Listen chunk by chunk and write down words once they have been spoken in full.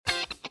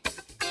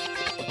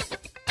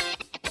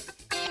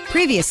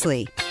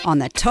Previously on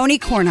the Tony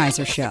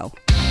Kornheiser Show.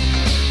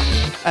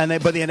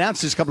 But they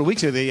announced this a couple of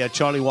weeks ago.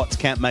 Charlie Watts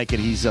can't make it.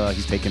 He's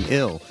taken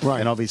ill. Right.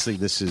 And obviously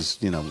this is,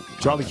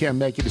 Charlie can't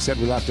make it. He said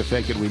we'll have to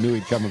fake it. We knew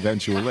he'd come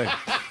eventually.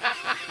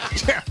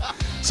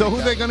 So who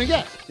are they going to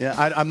get?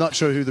 Yeah, I'm not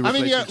sure who the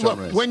replacement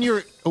genre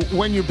is.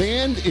 When your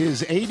band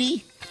is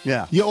 80,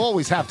 you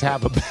always have to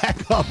have a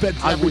backup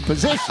at every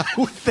position. I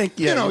would think,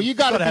 you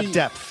got to have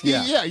depth.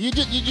 Yeah, you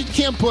just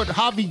can't put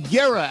Javi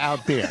Guerra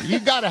out there. You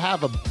got to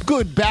have a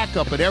good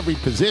backup at every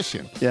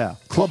position. Yeah.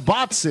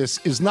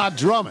 Klobatsis is not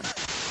drumming.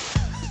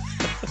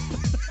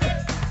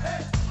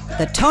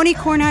 The Tony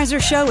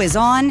Kornheiser Show is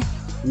on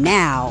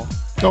now.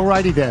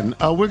 Alrighty then.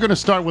 We're going to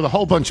start with a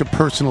whole bunch of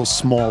personal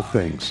small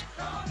things.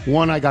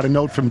 One, I got a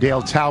note from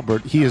Dale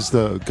Talbert. He is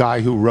the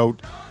guy who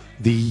wrote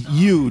the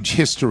huge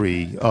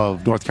history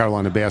of North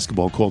Carolina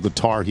basketball called the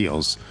Tar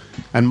Heels.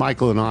 And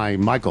Michael,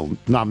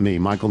 not me,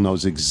 Michael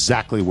knows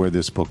exactly where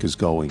this book is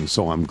going.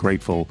 So I'm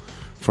grateful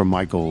for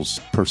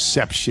Michael's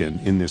perception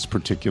in this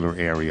particular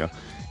area.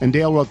 And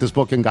Dale wrote this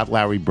book and got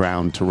Larry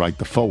Brown to write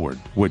the foreword,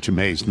 which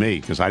amazed me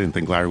because I didn't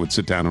think Larry would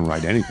sit down and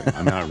write anything.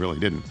 I mean, I really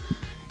didn't.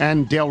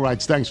 And Dale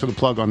writes, thanks for the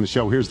plug on the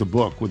show. Here's the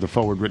book with the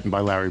foreword written by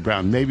Larry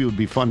Brown. Maybe it would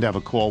be fun to have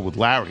a call with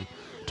Larry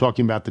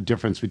talking about the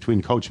difference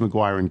between Coach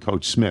McGuire and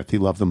Coach Smith. He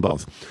loved them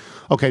both.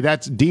 Okay,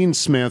 that's Dean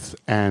Smith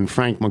and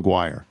Frank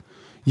McGuire.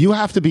 You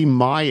have to be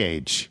my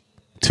age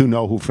to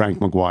know who Frank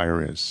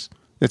McGuire is.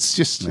 It's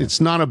just, it's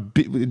not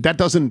that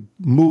doesn't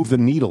move the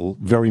needle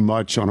very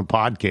much on a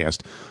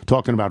podcast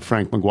talking about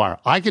Frank McGuire.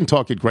 I can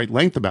talk at great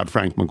length about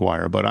Frank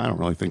McGuire, but I don't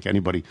really think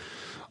anybody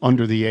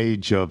under the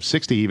age of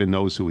 60 even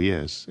knows who he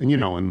is. And,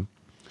 and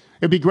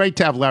it'd be great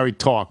to have Larry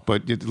talk,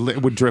 but it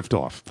would drift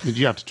off.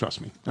 You have to trust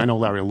me. I know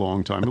Larry a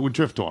long time. It would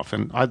drift off.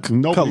 And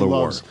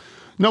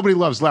nobody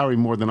loves Larry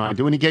more than I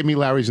do. And he gave me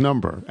Larry's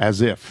number,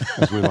 as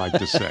we like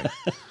to say.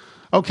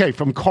 Okay,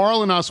 from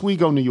Carl in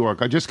Oswego, New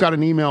York. I just got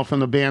an email from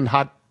the band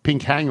Hot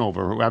Pink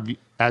Hangover, who,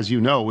 as you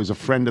know, is a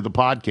friend of the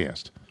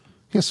podcast.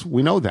 Yes,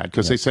 we know that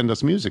because they send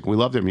us music. We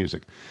love their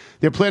music.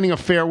 They're planning a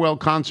farewell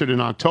concert in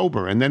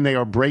October, and then they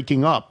are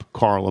breaking up,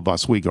 Carl of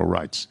Oswego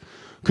writes.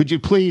 Could you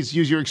please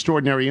use your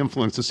extraordinary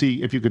influence to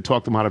see if you could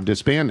talk them out of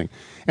disbanding?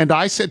 And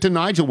I said to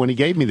Nigel when he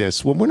gave me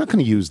this, well, we're not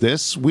going to use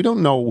this. We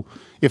don't know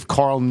if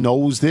Carl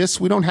knows this.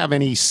 We don't have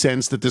any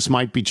sense that this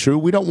might be true.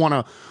 We don't want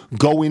to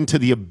go into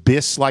the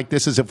abyss like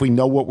this as if we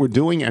know what we're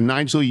doing. And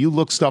Nigel, you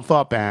look stuff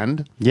up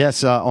and...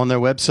 Yes, on their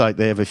website,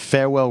 they have a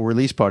farewell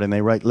release party, and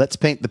they write, let's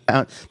paint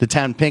the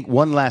town pink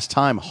one last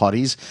time,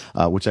 hotties,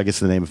 which I guess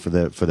is the name for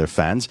their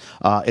fans.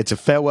 It's a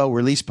farewell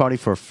release party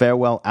for a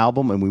farewell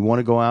album, and we want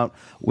to go out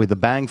with a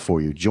bang for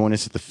you. Join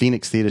us at the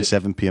Phoenix Theater,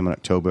 7 p.m. on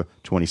October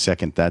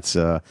 22nd. That's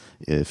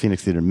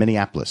Phoenix Theater in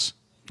Minneapolis.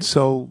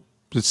 So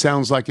it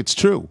sounds like it's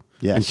true.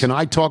 Yes. And can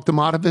I talk them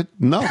out of it?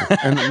 No.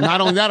 And not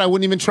only that, I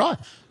wouldn't even try.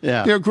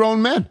 Yeah. They're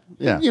grown men.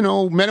 Yeah.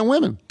 Men and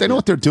women. They know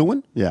what they're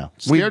doing. Yeah.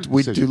 We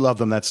do love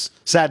them. That's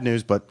sad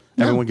news, but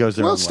everyone goes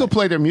their own way. We'll still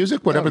play their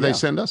music, whatever they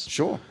send us.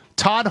 Sure.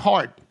 Todd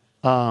Hart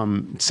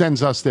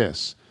sends us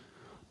this.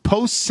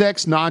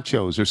 Post-sex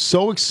nachos are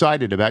so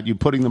excited about you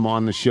putting them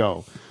on the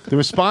show. The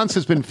response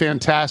has been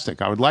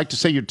fantastic. I would like to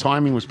say your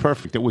timing was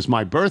perfect. It was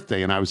my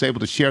birthday, and I was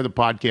able to share the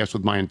podcast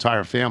with my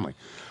entire family.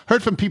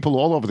 Heard from people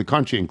all over the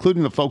country,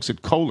 including the folks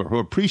at Kohler, who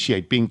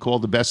appreciate being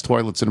called the best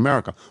toilets in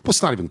America. Well,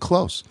 it's not even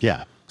close.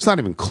 Yeah. It's not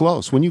even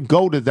close. When you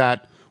go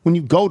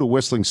to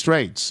Whistling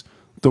Straits,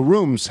 the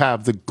rooms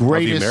have the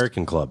greatest... the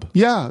American Club.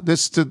 Yeah,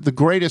 the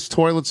greatest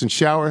toilets and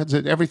showers,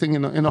 everything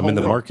in the whole I'm in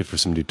the world. market for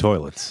some new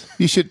toilets.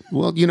 You should,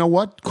 well, you know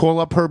what? Call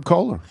up Herb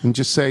Kohler and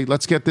just say,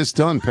 let's get this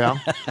done,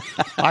 pal.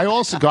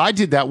 I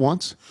did that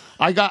once.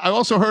 I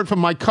also heard from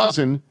my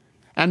cousin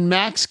and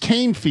Max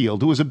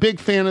Canefield, who was a big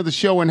fan of the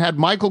show and had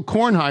Michael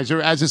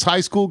Kornheiser as his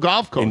high school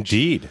golf coach.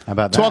 Indeed. How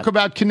about that? Talk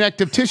about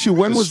connective tissue.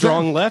 When was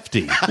strong that?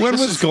 lefty.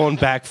 This is going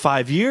back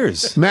 5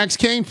 years. Max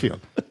Canefield.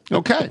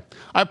 Okay.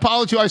 I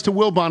apologize to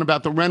Wilbon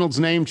about the Reynolds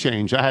name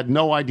change. I had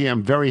no idea.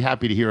 I'm very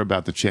happy to hear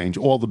about the change.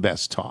 All the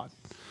best, Todd.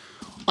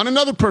 On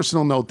another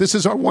personal note, this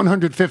is our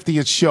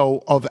 150th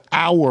show of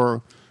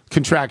our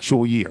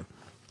contractual year.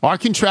 Our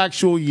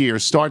contractual year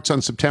starts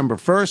on September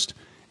 1st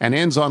and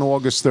ends on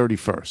August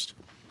 31st.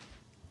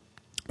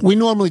 We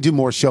normally do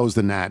more shows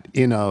than that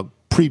in a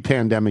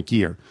pre-pandemic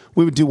year.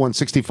 We would do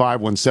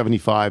 165,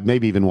 175,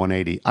 maybe even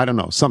 180. I don't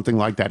know, something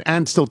like that,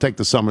 and still take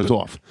the summers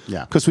off.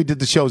 Yeah. Because we did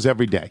the shows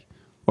every day,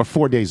 or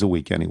 4 days a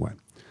week anyway.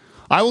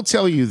 I will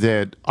tell you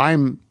that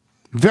I'm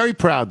very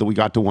proud that we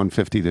got to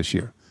 150 this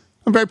year.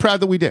 I'm very proud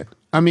that we did.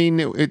 I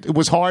mean, it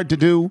was hard to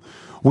do.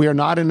 We are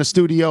not in a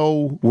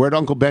studio. We're at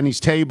Uncle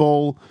Benny's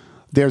table.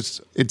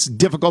 It's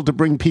difficult to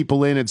bring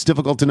people in. It's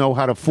difficult to know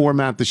how to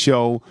format the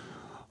show.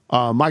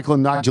 Michael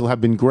and Nigel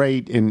have been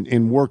great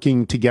in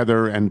working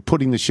together and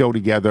putting the show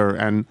together.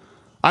 And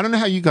I don't know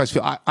how you guys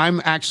feel. I'm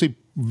actually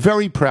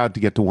very proud to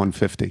get to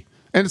 150.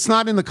 And it's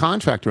not in the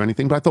contract or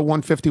anything, but I thought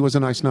 150 was a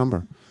nice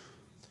number.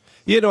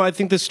 I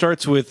think this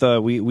starts with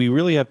we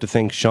really have to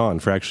thank Sean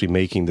for actually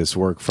making this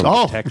work from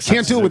the text.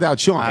 Can't do it without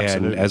Sean. And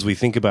Absolutely. as we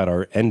think about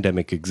our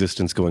endemic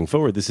existence going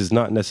forward, this is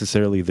not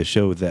necessarily the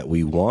show that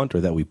we want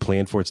or that we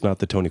planned for. It's not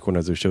the Tony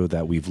Kornheiser show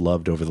that we've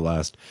loved over the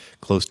last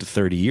close to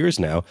 30 years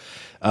now.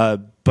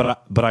 But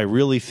I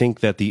really think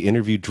that the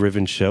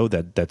interview-driven show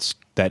that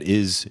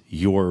is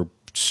your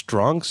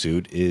strong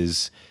suit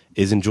is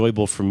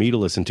enjoyable for me to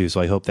listen to,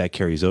 so I hope that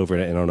carries over.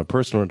 And on a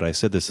personal note, I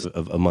said this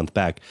a month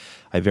back,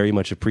 I very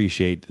much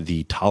appreciate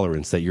the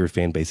tolerance that your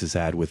fan base has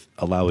had with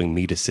allowing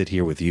me to sit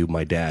here with you,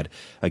 my dad.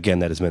 Again,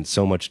 that has meant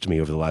so much to me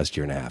over the last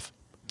year and a half.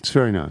 It's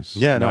very nice.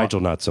 Yeah, Nigel,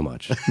 not so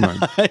much.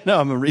 I know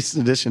I'm a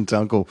recent addition to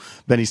Uncle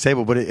Benny's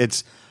table, but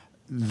it's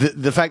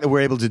the fact that we're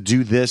able to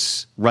do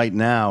this right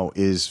now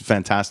is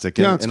fantastic.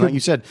 And like you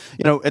said,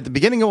 at the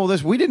beginning of all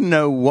this, we didn't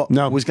know what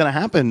was going to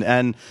happen.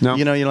 And,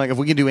 you're like, if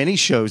we can do any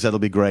shows, that'll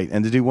be great.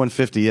 And to do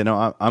 150,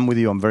 I'm with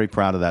you. I'm very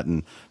proud of that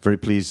and very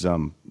pleased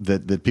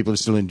that people are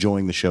still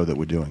enjoying the show that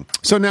we're doing.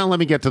 So now let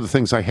me get to the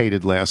things I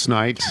hated last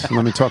night.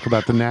 Let me talk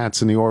about the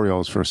Nats and the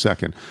Orioles for a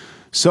second.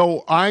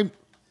 So I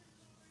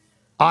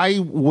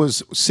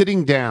was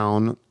sitting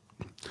down.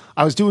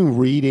 I was doing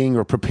reading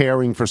or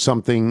preparing for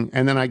something,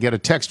 and then I get a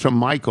text from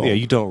Michael. Yeah,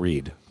 you don't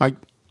read.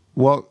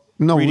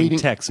 Reading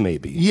text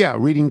maybe. Yeah,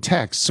 reading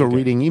texts or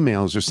reading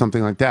emails or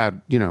something like that.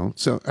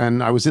 So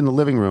and I was in the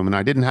living room and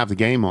I didn't have the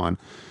game on,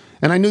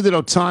 and I knew that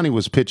Ohtani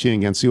was pitching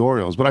against the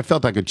Orioles, but I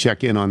felt I could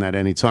check in on that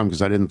any time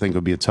because I didn't think it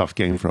would be a tough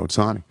game for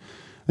Ohtani.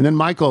 And then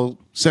Michael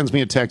sends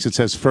me a text that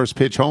says first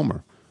pitch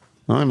homer.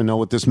 I don't even know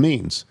what this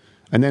means.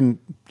 And then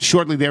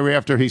shortly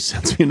thereafter, he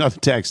sends me another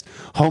text,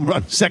 home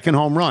run, second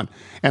home run.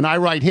 And I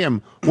write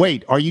him,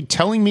 wait, are you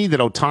telling me that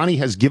Ohtani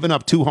has given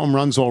up 2 home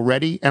runs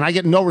already? And I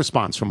get no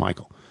response from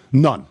Michael.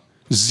 None.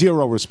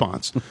 0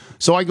 response.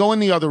 So I go in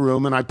the other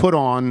room and I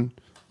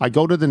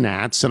go to the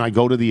Nats and I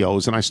go to the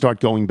O's and I start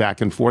going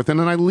back and forth. And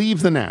then I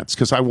leave the Nats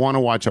because I want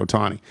to watch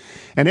Ohtani.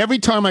 And every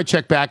time I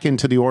check back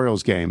into the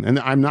Orioles game, and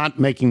I'm not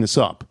making this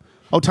up,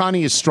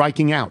 Ohtani is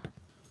striking out.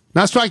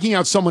 Not striking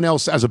out someone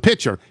else as a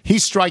pitcher.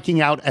 He's striking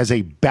out as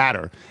a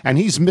batter. And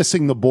he's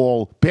missing the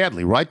ball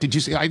badly, right? Did you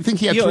see? I think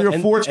he had 3 or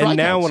 4 strikeouts. And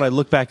now when I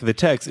look back at the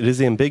text, it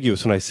is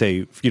ambiguous when I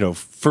say,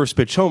 first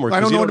pitch homer. I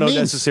don't know what it means.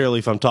 Necessarily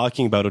if I'm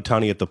talking about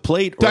Ohtani at the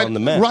plate or on the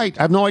mound. Right.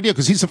 I have no idea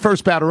because he's the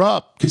first batter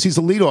up because he's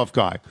the leadoff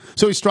guy.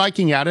 So he's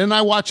striking out. And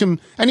I watch him,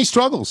 and he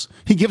struggles.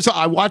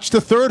 I watched the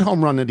 3rd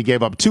home run that he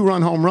gave up,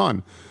 2-run home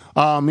run.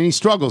 And he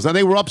struggles. Now,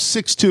 they were up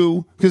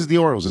 6-2 because the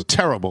Orioles are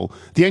terrible.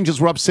 The Angels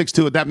were up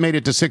 6-2. That made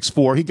it to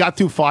 6-4. He got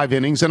through 5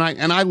 innings, and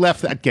I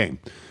left that game.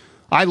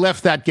 I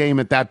left that game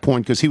at that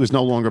point because he was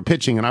no longer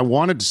pitching, and I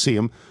wanted to see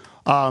him.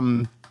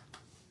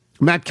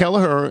 Matt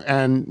Kelleher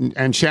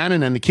and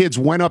Shannon and the kids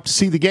went up to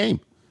see the game.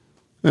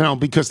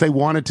 Because they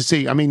wanted to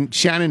see. I mean,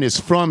 Shannon is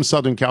from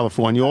Southern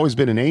California, always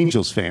been an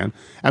Angels fan,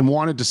 and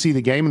wanted to see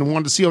the game and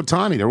wanted to see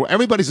Ohtani.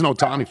 Everybody's an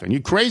Ohtani fan.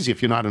 You're crazy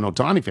if you're not an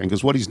Ohtani fan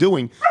because what he's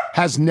doing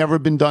has never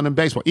been done in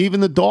baseball.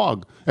 Even the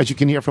dog, as you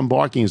can hear from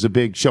barking, is a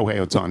big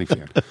Shohei Ohtani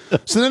fan.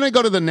 So then I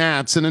go to the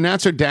Nats, and the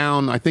Nats are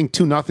down, I think,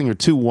 2-0 or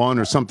 2-1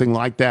 or something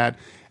like that.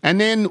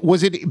 And then,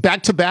 was it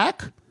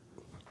back-to-back?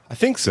 I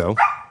think so.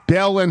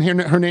 Bell and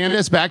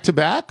Hernandez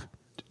back-to-back?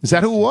 Is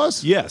that who it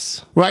was?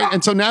 Yes. Right?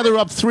 And so now they're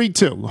up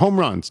 3-2. Home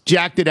runs.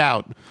 Jacked it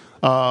out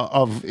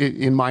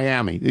in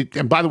Miami.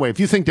 And by the way, if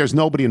you think there's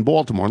nobody in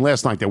Baltimore, and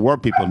last night there were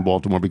people in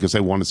Baltimore because they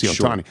want to see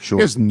Ohtani. Sure.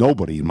 There's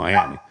nobody in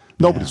Miami.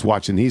 Nobody's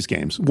watching these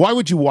games. Why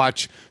would you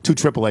watch 2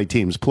 AAA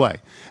teams play?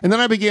 And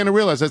then I began to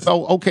realize that,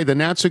 okay, the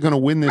Nats are going to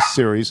win this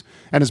series.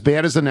 And as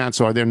bad as the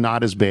Nats are, they're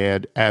not as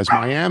bad as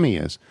Miami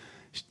is.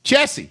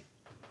 Jesse!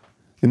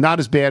 And not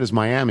as bad as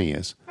Miami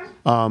is.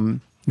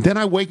 Then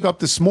I wake up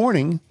this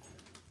morning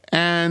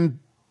and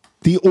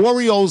the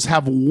Orioles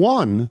have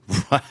won,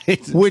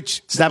 right?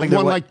 Which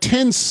won like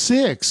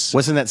 10-6.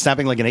 Wasn't that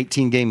snapping like an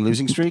 18-game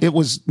losing streak? It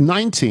was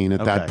 19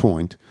 at that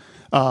point.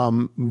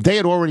 They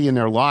had already in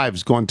their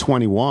lives gone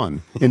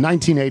 21 in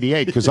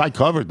 1988 because I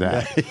covered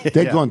that.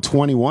 They'd gone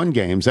 21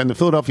 games, and the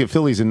Philadelphia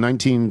Phillies in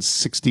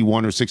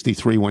 1961 or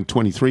 63 went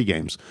 23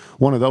 games.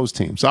 One of those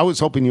teams. I was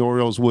hoping the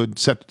Orioles would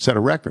set a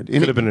record.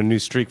 Could have been a new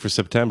streak for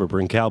September.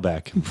 Bring Cal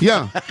back.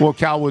 Yeah, well,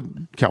 Cal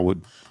would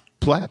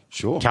play.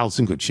 Sure. Cal's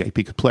in good shape.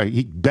 He could play.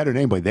 He better than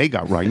anybody they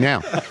got right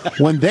now.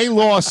 When they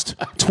lost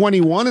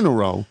 21 in a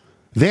row,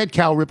 they had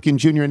Cal Ripken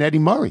Jr. and Eddie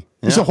Murray.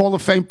 These are Hall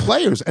of Fame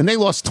players, and they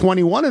lost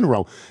 21 in a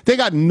row. They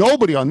got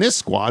nobody on this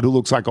squad who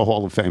looks like a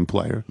Hall of Fame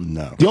player.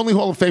 No. The only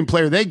Hall of Fame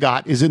player they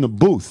got is in the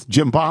booth,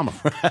 Jim Palmer,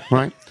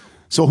 right?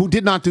 So who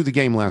did not do the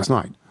game last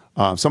night?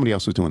 Somebody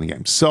else was doing the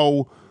game.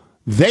 So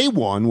they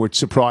won, which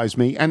surprised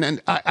me.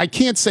 And I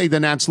can't say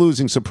the Nats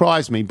losing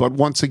surprised me, but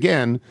once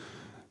again,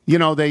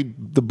 the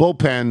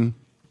bullpen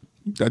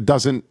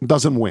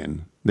doesn't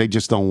win. They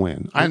just don't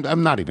win.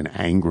 I'm not even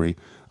angry.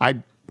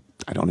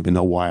 I don't even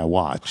know why I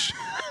watch.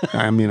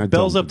 I mean,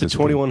 Bell's up to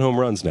 21 home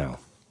runs now.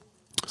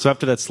 So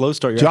after that slow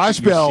start, Josh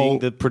Bell seeing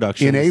the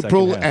production in the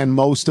April and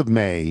most of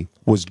May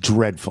was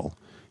dreadful.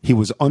 He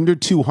was under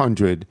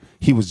 200.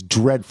 He was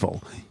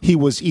dreadful. He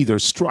was either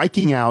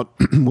striking out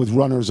with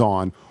runners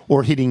on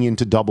or hitting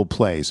into double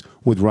plays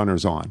with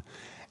runners on.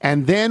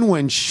 And then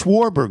when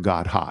Schwarber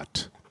got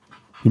hot,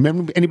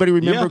 anybody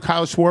remember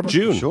Kyle Schwarber?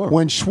 June. Sure.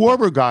 When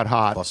Schwarber got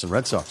hot, Boston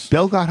Red Sox.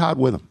 Bell got hot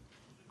with him.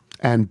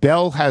 And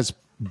Bell's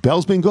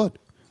been good.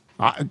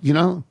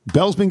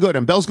 Bell's been good,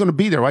 and Bell's going to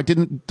be there.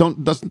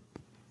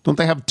 Don't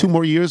they have 2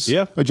 more years?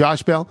 Yeah. Of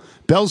Josh Bell?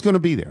 Bell's going to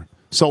be there.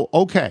 So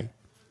okay,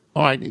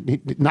 all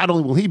right. Not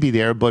only will he be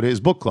there, but his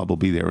book club will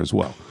be there as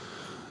well.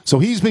 So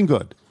he's been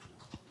good.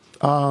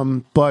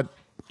 But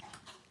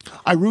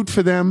I root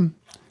for them,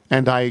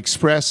 and I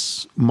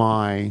express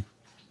my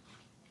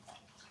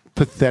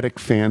pathetic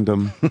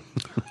fandom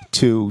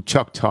to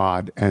Chuck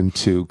Todd and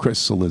to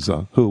Chris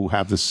Cillizza, who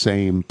have the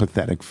same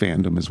pathetic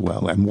fandom as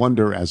well, and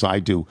wonder, as I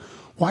do,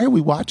 why are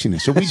we watching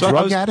this? Are we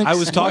drug addicts? I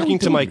was Why are we talking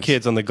to doing my this?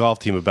 kids on the golf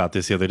team about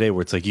this the other day,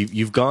 where it's like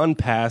you've gone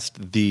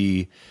past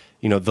the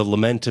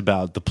lament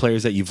about the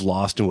players that you've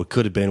lost and what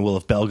could have been. Well,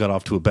 if Bell got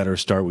off to a better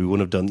start, we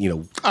wouldn't have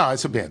done. Oh,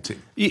 it's a bad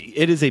team.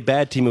 It is a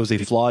bad team. It was a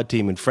flawed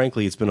team, and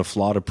frankly, it's been a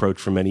flawed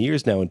approach for many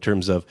years now. In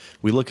terms of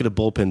we look at a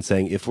bullpen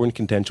saying if we're in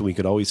contention, we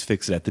could always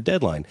fix it at the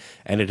deadline,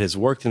 and it has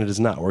worked and it has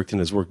not worked, and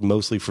it has worked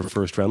mostly for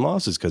first round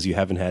losses because you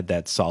haven't had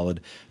that solid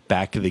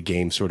back of the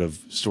game sort of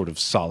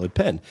solid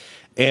pen.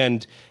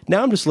 And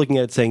now I'm just looking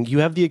at it saying you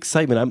have the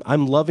excitement.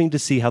 I'm loving to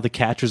see how the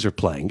catchers are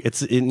playing.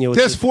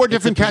 There's 4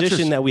 different it's a position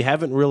catchers that we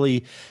haven't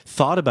really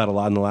thought about a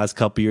lot in the last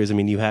couple of years. I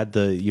mean, you had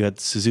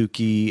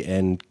Suzuki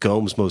and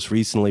Gomes most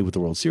recently with the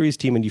World Series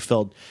team, and you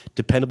felt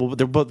dependable.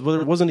 But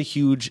there wasn't a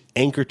huge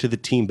anchor to the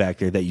team back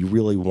there that you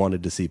really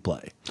wanted to see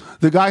play.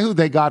 The guy who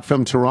they got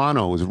from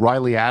Toronto was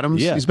Riley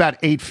Adams. Yeah. He's about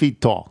 8 feet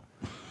tall.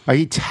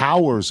 He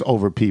towers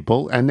over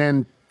people. And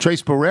then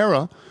Trace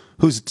Barrera,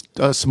 who's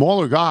a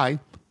smaller guy,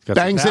 Got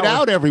some bangs it power.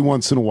 out every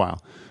once in a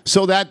while.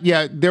 So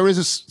there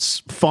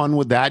is fun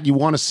with that. You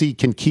want to see,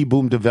 can Key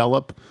Boom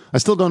develop? I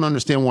still don't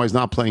understand why he's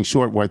not playing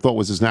short, where I thought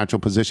was his natural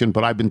position,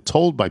 but I've been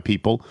told by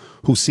people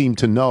who seem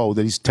to know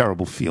that he's a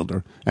terrible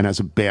fielder and has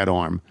a bad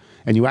arm.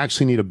 And you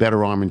actually need a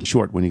better arm in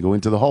short. When you go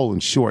into the hole in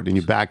short and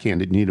you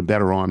backhand it, you need a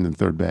better arm than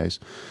third base.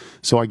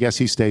 So I guess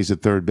he stays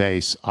at third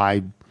base.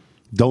 I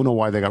don't know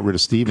why they got rid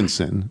of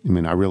Stevenson. I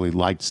mean, I really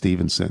liked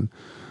Stevenson.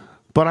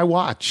 But I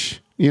watch.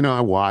 And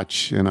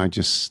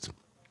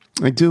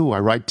I do. I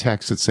write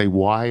texts that say,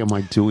 why am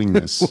I doing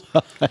this?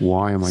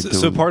 Why am I doing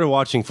this? So part of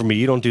watching for me,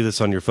 you don't do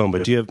this on your phone,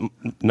 but do you have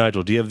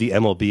the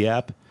MLB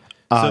app?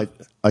 I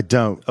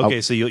don't.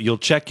 Okay, so you'll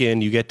check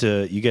in. You get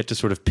to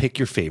sort of pick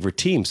your favorite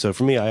team. So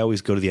for me, I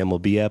always go to the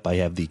MLB app. I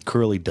have the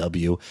Curly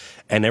W,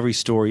 and every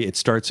story it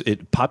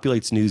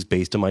populates news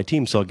based on my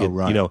team. So I'll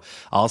get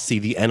I'll see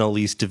the NL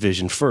East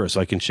division first,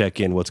 so I can check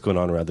in what's going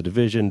on around the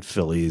division.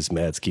 Phillies,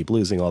 Mets keep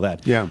losing, all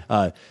that.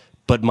 Yeah.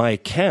 But my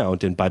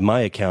account, and by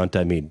my account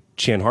I mean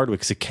Chan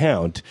Hardwick's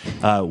account,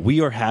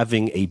 we are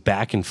having a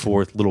back and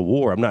forth little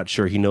war. I'm not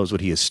sure he knows what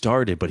he has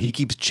started, but he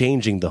keeps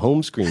changing the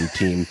home screen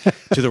team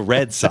to the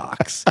Red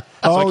Sox.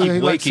 So I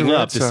keep waking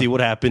up to see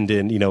what happened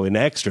in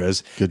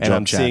extras. Good and job,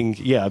 I'm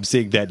Chan.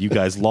 seeing that you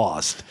guys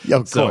lost. Yeah,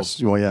 of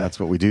course. Well, yeah, that's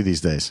what we do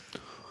these days.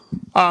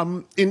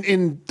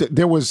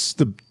 There was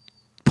the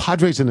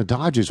Padres and the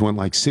Dodgers went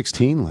like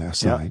 16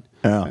 last night.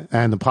 Yeah.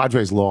 And the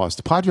Padres lost.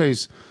 The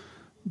Padres,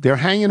 they're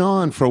hanging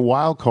on for a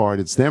wild card.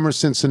 It's them or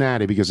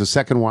Cincinnati, because the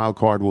second wild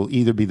card will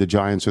either be the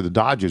Giants or the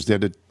Dodgers.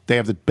 They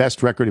have the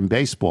best record in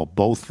baseball,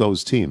 both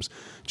those teams.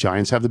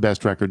 Giants have the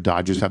best record.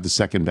 Dodgers have the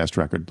second best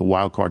record.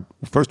 The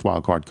first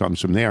wild card comes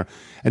from there.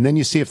 And then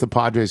you see if the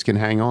Padres can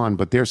hang on,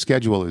 but their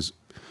schedule is...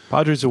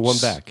 Padres are one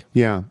back.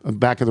 Yeah,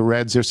 back of the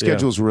Reds. Their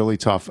schedule's really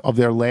tough. Of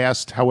their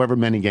last, however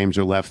many games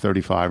are left,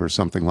 35 or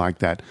something like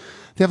that,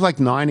 they have like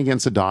 9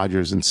 against the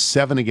Dodgers and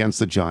 7 against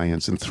the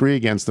Giants and 3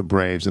 against the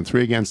Braves and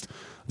 3 against...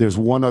 There's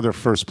one other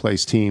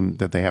first-place team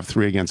that they have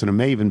 3 against, and it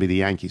may even be the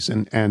Yankees.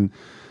 And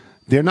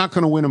they're not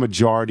going to win a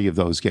majority of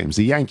those games.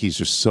 The Yankees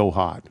are so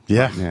hot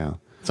right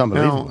now. It's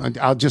unbelievable.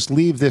 Now, I'll just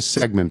leave this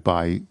segment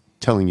by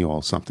telling you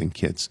all something,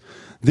 kids.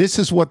 This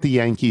is what the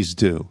Yankees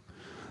do.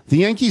 The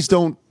Yankees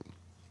don't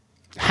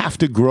have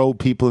to grow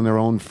people in their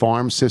own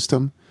farm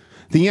system.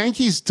 The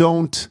Yankees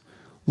don't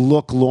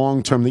look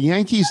long-term. The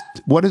Yankees,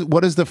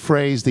 what is the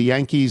phrase? The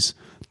Yankees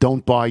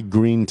don't buy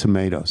green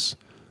tomatoes.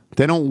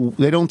 They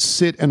don't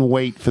sit and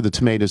wait for the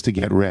tomatoes to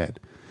get red.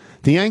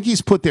 The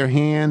Yankees put their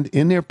hand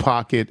in their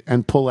pocket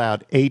and pull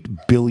out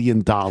 $8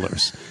 billion.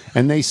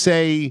 And they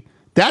say,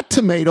 that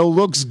tomato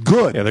looks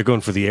good. Yeah, they're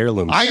going for the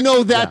heirlooms. I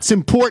know that's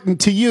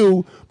important to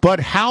you, but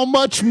how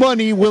much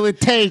money will it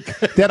take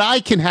that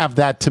I can have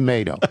that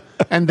tomato?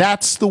 And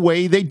that's the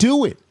way they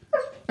do it.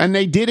 And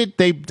they did it.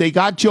 They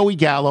got Joey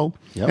Gallo,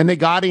 and they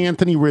got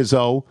Anthony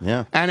Rizzo.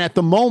 Yeah. And at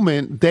the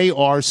moment, they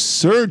are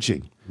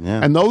surging.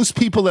 Yeah. And those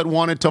people that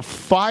wanted to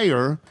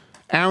fire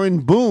Aaron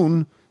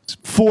Boone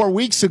 4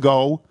 weeks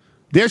ago,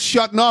 they're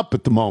shutting up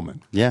at the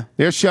moment. Yeah.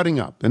 They're shutting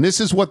up. And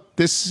this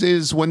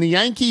is when the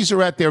Yankees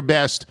are at their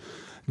best,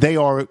 they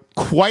are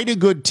quite a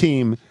good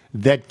team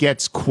that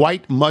gets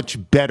quite much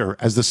better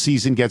as the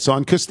season gets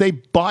on because they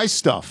buy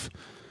stuff.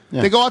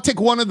 Yeah. They go, I'll take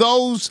one of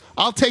those.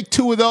 I'll take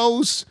 2 of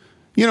those.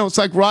 It's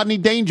like Rodney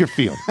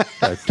Dangerfield.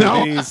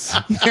 Please.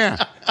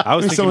 Yeah. I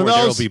was thinking some of where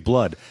there'll those. be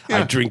blood. Yeah.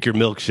 I drink your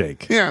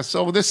milkshake. Yeah,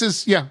 so this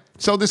is This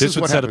would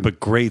what set happened. up a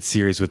great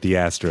series with the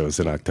Astros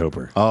in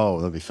October. Oh,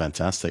 that'd be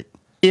fantastic.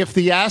 If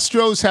the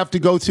Astros have to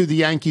go through the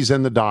Yankees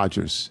and the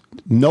Dodgers,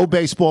 no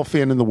baseball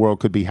fan in the world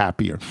could be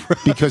happier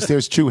because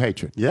there's true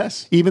hatred.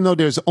 Yes. Even though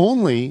there's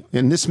only,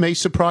 and this may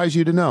surprise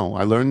you to know,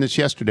 I learned this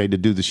yesterday to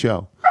do the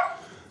show.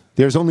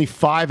 There's only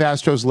 5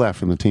 Astros left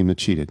from the team that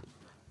cheated.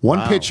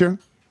 One pitcher,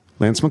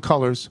 Lance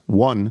McCullers,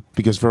 one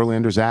because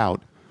Verlander's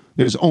out.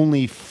 There's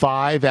only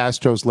 5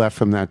 Astros left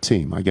from that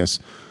team. I guess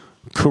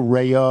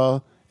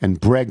Correa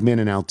and Bregman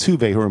and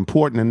Altuve who are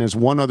important, and there's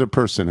one other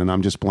person, and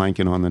I'm just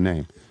blanking on the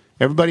name.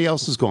 Everybody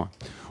else is gone.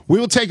 We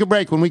will take a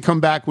break. When we come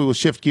back, we will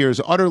shift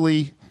gears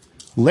utterly.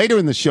 Later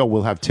in the show,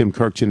 we'll have Tim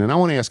Kirkchin, and I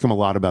want to ask him a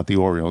lot about the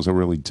Orioles. I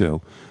really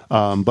do.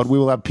 But we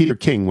will have Peter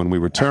King when we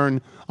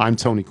return. I'm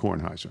Tony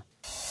Kornheiser.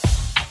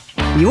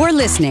 You're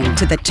listening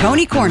to The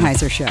Tony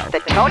Kornheiser Show. The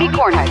Tony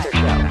Kornheiser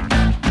Show.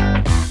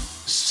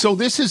 So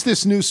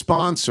this new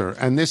sponsor,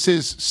 and this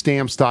is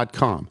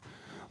Stamps.com.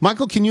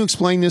 Michael, can you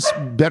explain this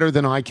better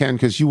than I can?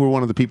 Because you were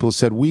one of the people who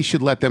said we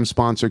should let them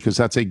sponsor because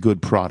that's a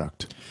good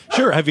product.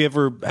 Sure. Have you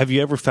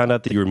ever found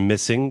out that you're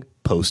missing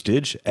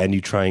postage and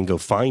you try and go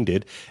find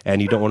it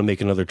and you don't want to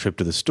make another trip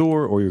to the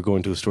store, or you're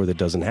going to a store that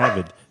doesn't have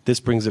it? This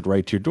brings it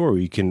right to your door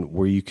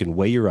where you can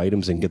weigh your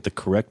items and get the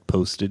correct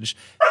postage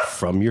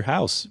from your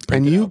house.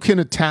 And you can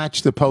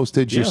attach the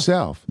postage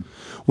yourself.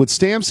 With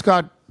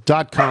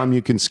Stamps.com,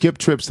 you can skip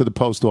trips to the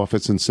post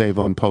office and save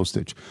on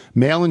postage.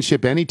 Mail and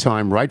ship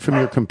anytime right from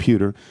your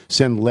computer.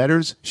 Send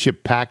letters,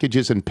 ship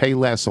packages, and pay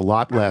less, a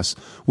lot less,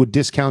 with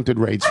discounted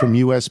rates from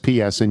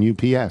USPS and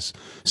UPS.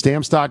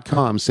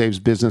 Stamps.com saves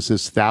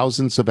businesses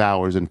thousands of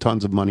hours and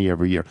tons of money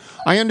every year.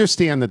 I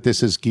understand that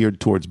this is geared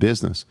towards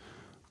business,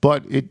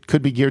 but it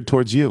could be geared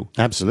towards you.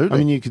 Absolutely. I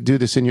mean, you could do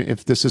this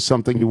if this is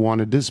something you want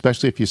to do,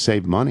 especially if you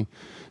save money.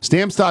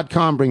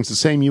 Stamps.com brings the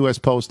same U.S.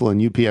 Postal and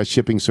UPS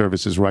shipping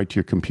services right to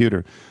your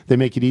computer. They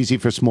make it easy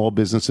for small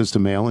businesses to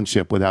mail and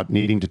ship without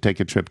needing to take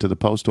a trip to the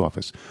post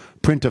office.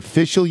 Print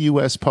official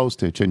U.S.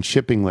 postage and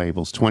shipping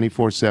labels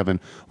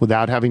 24/7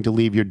 without having to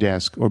leave your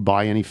desk or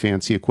buy any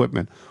fancy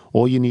equipment.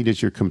 All you need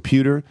is your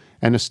computer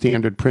and a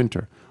standard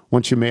printer.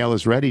 Once your mail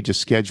is ready, just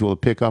schedule a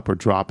pickup or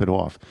drop it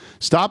off.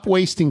 Stop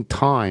wasting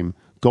time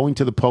going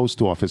to the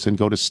post office and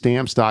go to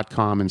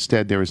Stamps.com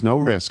instead. There is no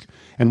risk.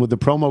 And with the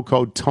promo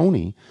code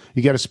TONY,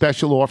 you get a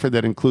special offer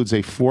that includes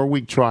a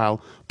 4-week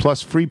trial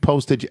plus free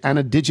postage and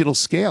a digital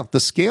scale. The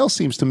scale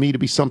seems to me to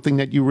be something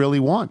that you really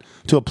want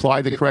to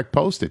apply the correct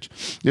postage.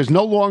 There's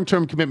no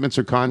long-term commitments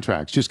or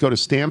contracts. Just go to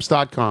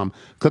Stamps.com,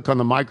 click on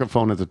the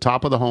microphone at the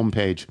top of the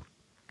homepage,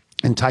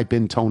 and type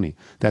in Tony.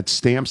 That's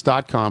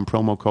Stamps.com,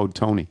 promo code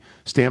Tony.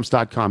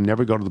 Stamps.com,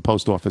 never go to the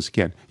post office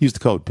again. Use the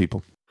code,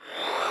 people.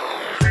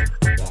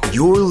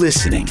 You're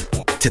listening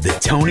to The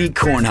Tony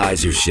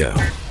Kornheiser Show.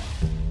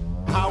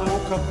 I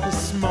woke up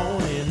this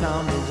morning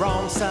on the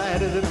wrong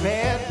side of the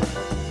bed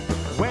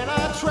when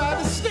I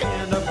tried to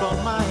stand up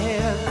on my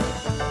head.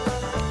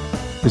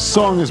 This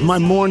song is My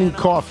Morning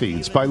Coffee.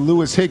 It's by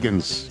Lewis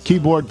Higgins,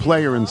 keyboard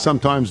player and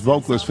sometimes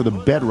vocalist for the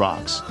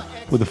Bedrocks.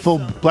 With the full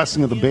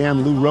blessing of the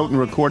band, Lou wrote and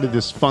recorded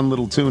this fun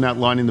little tune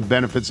outlining the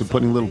benefits of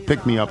putting a little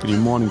pick-me-up in your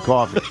morning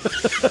coffee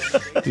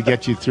to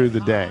get you through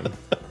the day.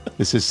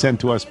 This is sent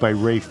to us by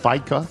Ray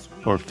Ficca,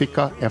 or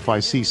Ficca,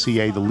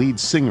 F-I-C-C-A, the lead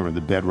singer of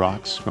the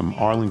Bedrocks from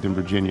Arlington,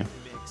 Virginia.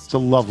 It's a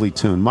lovely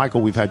tune.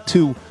 Michael, we've had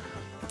 2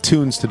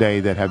 tunes today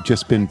that have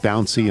just been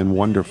bouncy and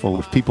wonderful.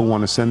 If people want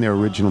to send their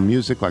original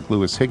music like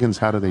Lewis Higgins,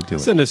 how do they do it?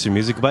 Send us your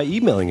music by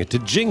emailing it to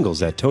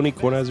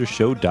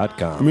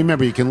jingles@TonyKornheiserShow.com. And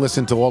remember, you can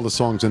listen to all the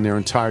songs in their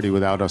entirety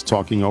without us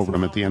talking over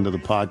them at the end of the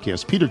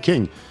podcast. Peter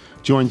King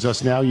joins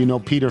us now. You know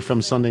Peter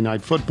from Sunday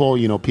Night Football.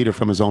 You know Peter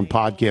from his own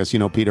podcast. You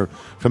know Peter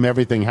from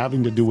everything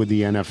having to do with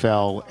the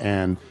NFL,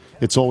 and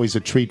it's always a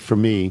treat for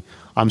me.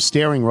 I'm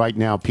staring right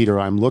now, Peter.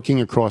 I'm looking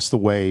across the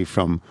way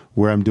from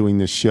where I'm doing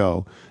this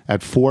show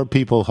at 4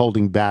 people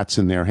holding bats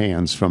in their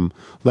hands from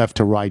left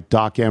to right.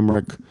 Doc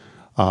Emmerich,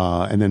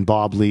 and then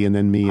Bob Lee, and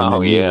then me, and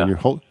then you. And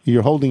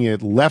you're holding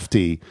it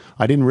lefty.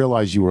 I didn't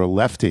realize you were a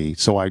lefty,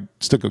 so I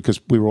stuck it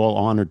because we were all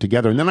honored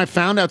together. And then I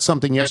found out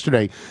something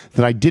yesterday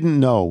that I didn't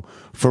know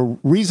for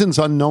reasons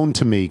unknown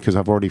to me because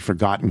I've already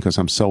forgotten because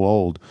I'm so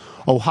old.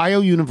 Ohio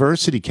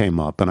University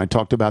came up, and I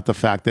talked about the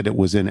fact that it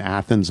was in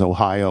Athens,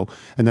 Ohio,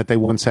 and that they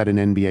once had an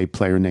NBA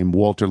player named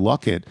Walter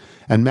Luckett.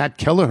 And Matt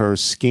Kelleher,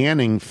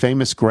 scanning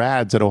famous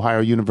grads at Ohio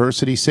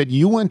University, said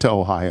you went to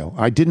Ohio.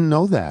 I didn't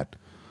know that.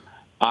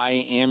 I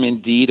am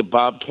indeed a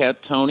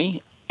Bobcat,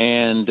 Tony,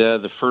 and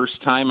the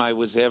first time I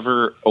was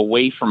ever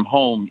away from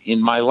home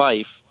in my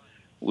life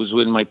was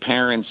when my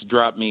parents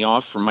dropped me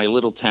off from my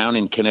little town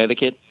in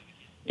Connecticut,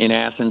 in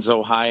Athens,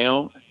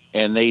 Ohio,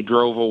 and they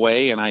drove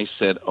away, and I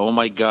said, oh,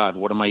 my God,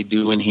 what am I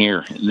doing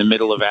here in the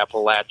middle of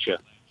Appalachia?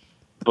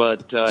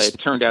 But it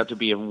turned out to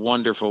be a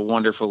wonderful,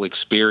 wonderful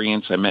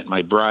experience. I met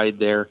my bride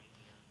there,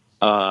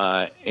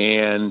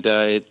 and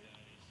it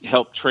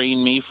helped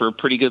train me for a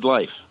pretty good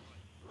life.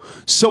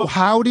 So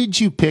how did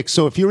you pick?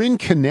 So if you're in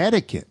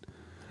Connecticut,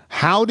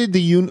 How did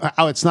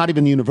it's not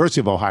even the University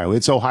of Ohio,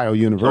 it's Ohio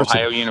University.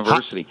 Ohio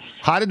University.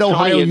 How did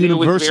Ohio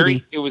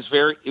University? It was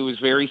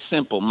very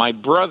simple. My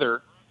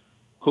brother,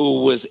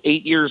 who was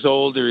 8 years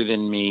older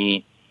than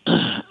me,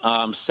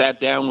 sat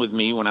down with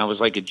me when I was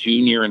like a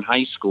junior in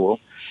high school,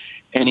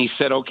 and he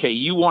said, "Okay,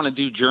 you want to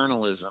do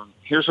journalism?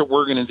 Here's what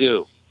we're going to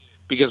do."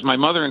 Because my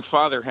mother and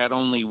father had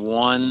only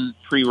one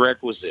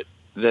prerequisite,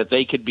 that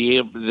they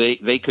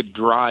could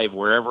drive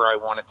wherever I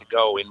wanted to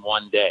go in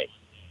one day.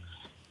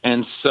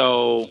 And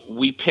so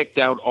we picked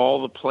out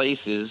all the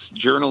places,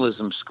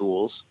 journalism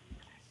schools,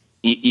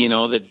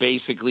 that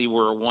basically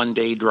were a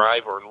one-day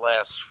drive or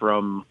less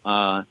from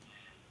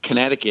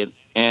Connecticut.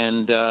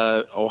 And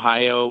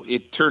Ohio,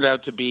 it turned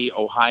out to be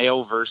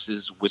Ohio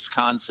versus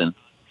Wisconsin.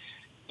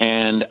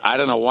 And I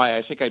don't know why.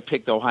 I think I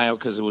picked Ohio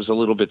because it was a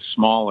little bit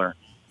smaller,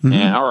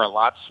 or a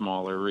lot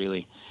smaller,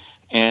 really.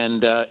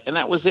 And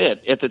that was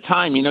it. At the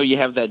time, you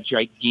have that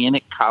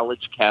gigantic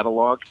college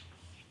catalog,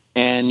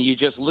 and you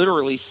just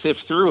literally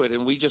sift through it,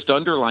 and we just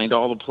underlined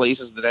all the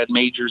places that had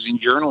majors in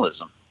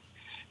journalism.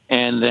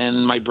 And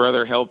then my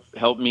brother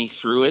helped me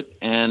through it,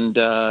 and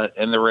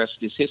the rest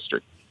is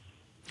history.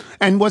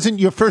 And wasn't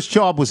your first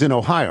job was in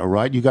Ohio,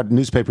 right? You got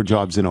newspaper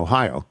jobs in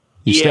Ohio.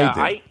 You stayed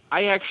there.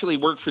 I actually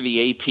worked for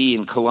the AP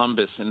in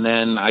Columbus, and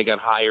then I got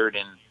hired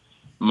in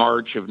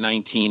March of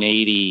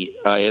 1980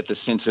 at the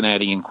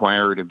Cincinnati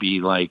Enquirer to be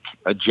like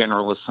a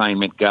general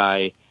assignment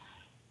guy,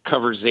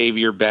 cover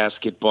Xavier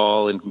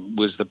basketball, and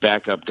was the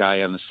backup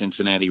guy on the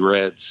Cincinnati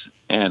Reds.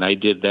 And I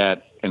did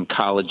that in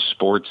college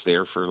sports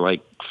there for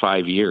like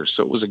 5 years.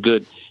 So it was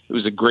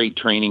a great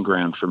training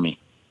ground for me.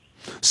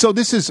 So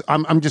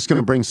I'm just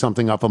going to bring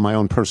something up on my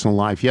own personal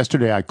life.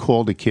 Yesterday, I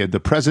called a kid, the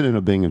president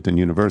of Binghamton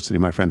University,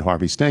 my friend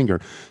Harvey Stenger,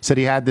 said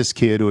he had this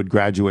kid who had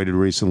graduated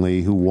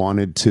recently who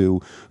wanted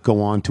to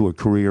go on to a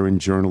career in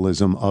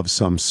journalism of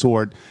some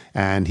sort,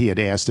 and he had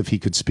asked if he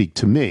could speak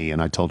to me.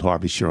 And I told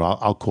Harvey, sure,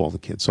 I'll call the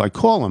kid. So I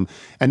call him,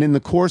 and in the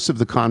course of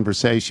the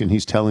conversation,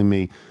 he's telling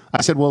me,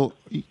 I said, well,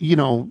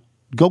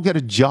 go get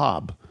a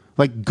job.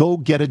 Like, go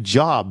get a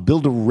job,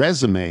 build a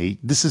resume.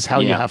 This is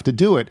how you have to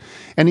do it.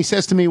 And he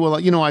says to me, well,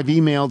 I've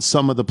emailed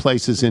some of the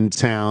places in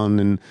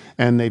town,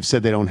 and they've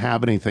said they don't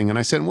have anything. And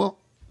I said, well,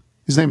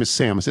 his name is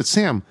Sam. I said,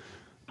 Sam,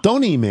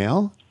 don't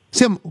email.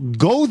 Sam,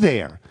 go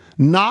there.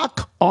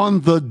 Knock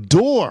on the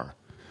door.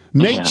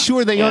 Make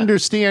sure they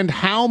understand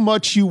how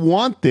much you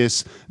want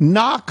this.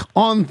 Knock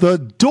on the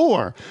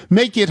door.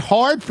 Make it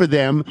hard for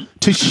them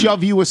to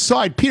shove you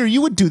aside. Peter,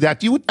 you would do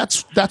that.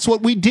 That's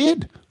what we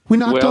did. We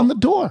knocked on the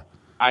door.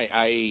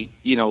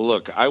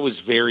 Look, I was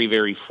very,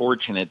 very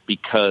fortunate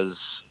because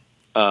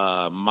in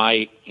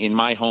my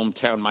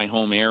hometown, my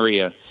home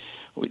area,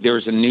 there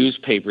was a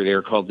newspaper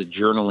there called the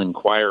Journal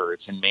Enquirer.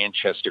 It's in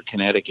Manchester,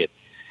 Connecticut.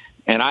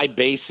 And I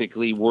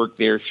basically worked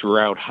there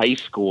throughout high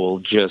school,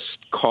 just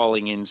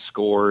calling in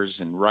scores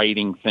and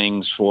writing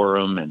things for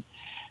them.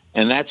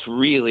 And that's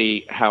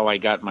really how I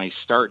got my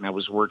start. And I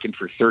was working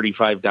for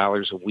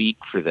 $35 a week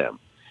for them.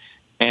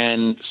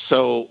 And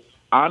so,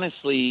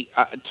 honestly,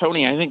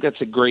 Tony, I think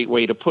that's a great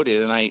way to put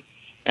it,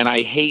 and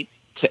I hate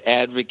to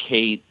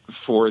advocate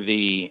for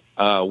the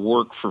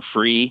work for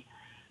free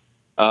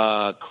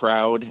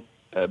crowd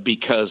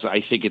because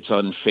I think it's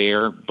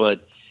unfair.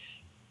 But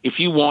if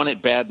you want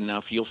it bad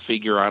enough, you'll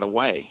figure out a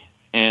way.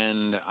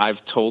 And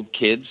I've told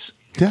kids,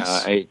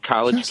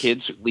 college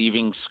kids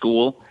leaving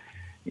school,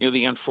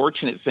 the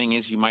unfortunate thing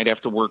is you might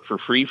have to work for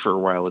free for a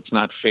while. It's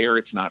not fair.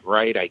 It's not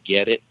right. I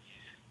get it.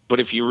 But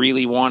if you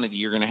really want it,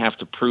 you're going to have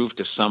to prove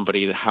to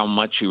somebody how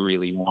much you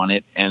really want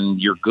it, and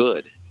you're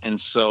good.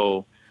 And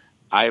so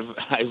I've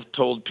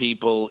told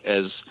people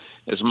as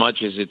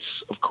much as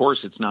of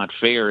course it's not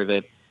fair,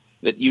 that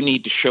you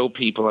need to show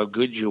people how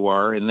good you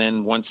are, and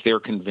then once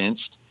they're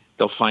convinced,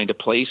 they'll find a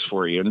place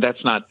for you. And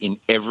that's not in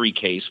every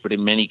case, but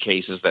in many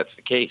cases that's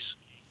the case.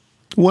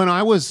 When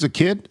I was a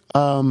kid,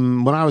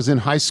 when I was in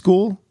high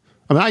school,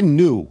 I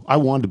knew I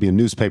wanted to be a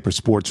newspaper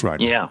sports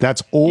writer. Yeah.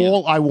 That's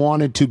all I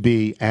wanted to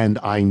be, and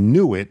I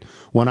knew it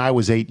when I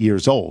was 8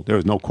 years old. There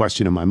was no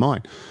question in my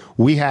mind.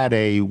 We had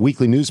a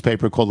weekly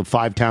newspaper called the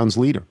Five Towns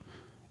Leader,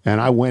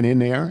 and I went in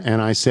there,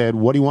 and I said,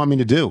 what do you want me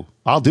to do?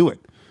 I'll do it.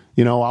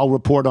 I'll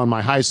report on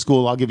my high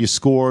school. I'll give you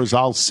scores.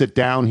 I'll sit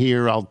down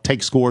here. I'll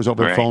take scores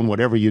over the phone,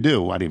 whatever you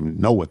do. I didn't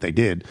even know what they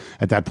did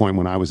at that point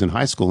when I was in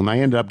high school, and I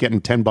ended up getting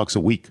 $10 a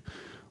week,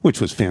 which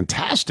was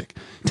fantastic.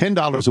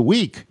 $10 a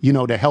week,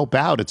 to help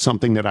out at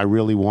something that I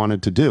really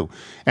wanted to do.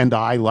 And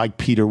I, like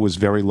Peter, was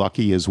very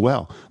lucky as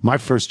well. My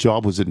first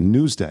job was at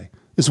Newsday.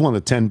 It's one of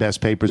the 10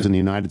 best papers in the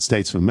United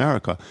States of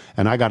America.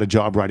 And I got a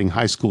job writing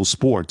high school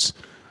sports.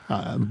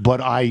 But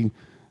I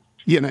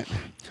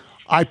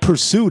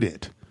pursued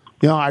it.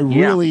 I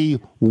really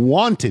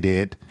wanted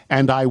it,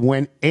 and I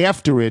went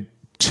after it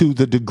to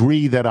the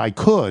degree that I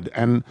could.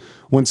 And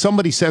when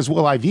somebody says,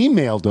 well, I've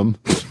emailed them,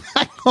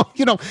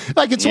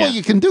 it's all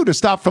you can do to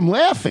stop from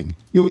laughing.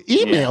 You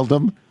emailed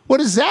them.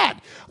 What is that?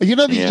 The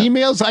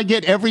emails I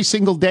get every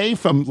single day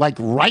from like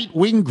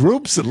right-wing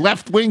groups and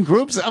left-wing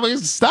groups.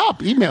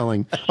 Stop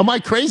emailing. Am I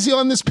crazy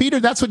on this, Peter?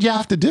 That's what you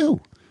have to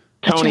do.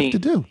 Tony, have to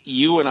do.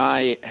 you and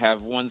I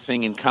have one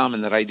thing in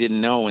common that I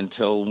didn't know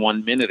until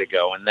 1 minute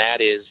ago, and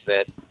that is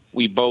that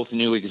we both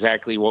knew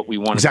exactly what we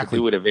wanted to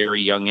do at a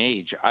very young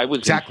age. I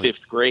was in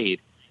fifth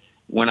grade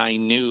when I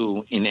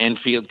knew in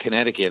Enfield,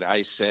 Connecticut,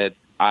 I said,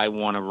 I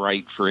want to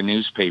write for a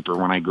newspaper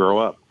when I grow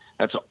up.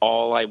 That's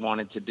all I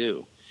wanted to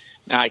do.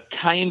 Now, I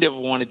kind of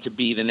wanted to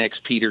be the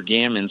next Peter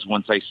Gammons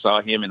once I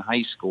saw him in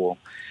high school.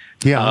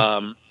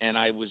 Yeah. And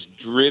I was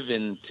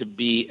driven to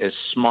be as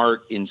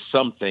smart in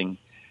something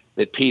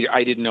that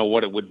I didn't know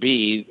what it would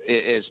be,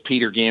 as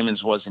Peter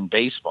Gammons was in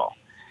baseball.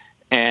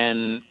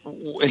 And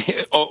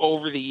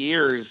over the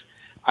years,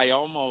 I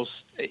almost,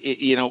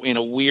 in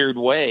a weird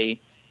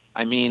way,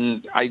 I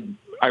mean,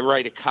 I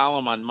write a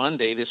column on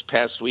Monday. This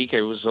past week,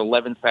 it was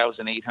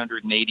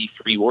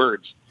 11,883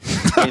 words.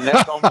 I mean,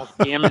 that's almost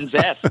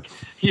Gammons-esque.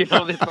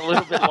 That's a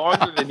little bit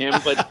longer than him,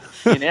 but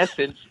in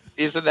essence,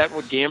 isn't that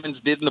what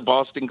Gammons did in the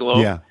Boston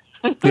Globe?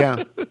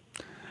 Yeah.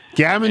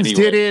 Gammons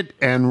did it,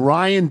 and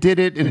Ryan did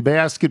it in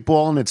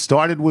basketball, and it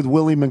started with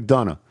Willie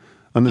McDonough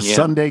on the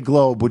Sunday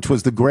Globe, which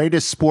was the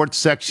greatest sports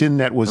section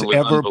that was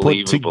ever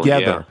put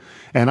together.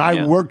 And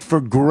I worked for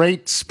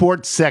great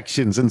sports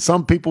sections, and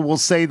some people will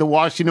say the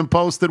Washington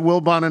Post that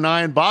Wilbon and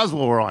I and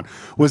Boswell were on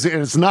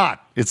it's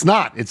not. It's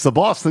the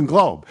Boston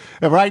Globe.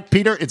 Right,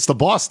 Peter? It's the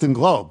Boston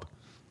Globe.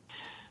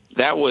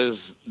 That was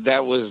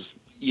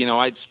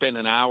I'd spend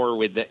an hour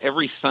with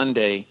every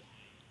Sunday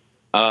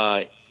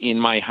in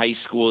my high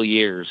school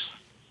years,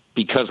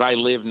 because I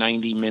live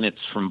 90 minutes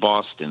from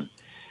Boston.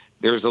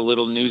 There's a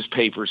little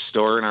newspaper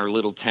store in our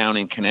little town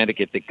in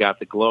Connecticut that got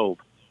the Globe.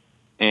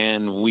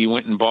 And we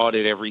went and bought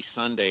it every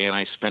Sunday, and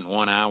I spent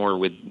 1 hour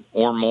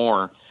or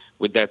more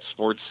with that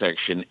sports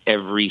section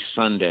every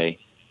Sunday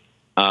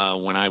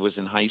when I was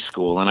in high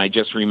school. And I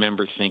just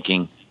remember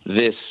thinking,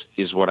 this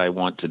is what I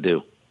want to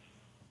do.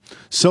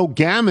 So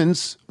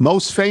Gammons,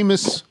 most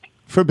famous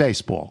for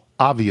baseball,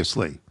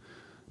 obviously.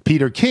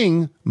 Peter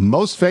King,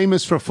 most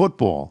famous for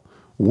football.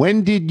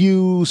 When did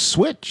you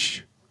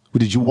switch?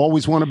 Did you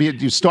always want to be?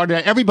 You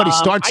started. Everybody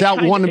starts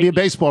out wanting to be a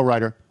baseball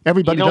writer.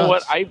 Everybody does. You know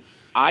what?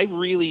 I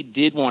really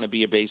did want to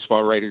be a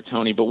baseball writer,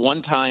 Tony. But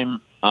one time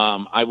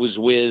I was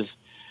with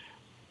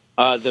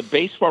the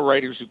baseball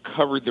writers who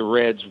covered the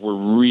Reds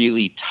were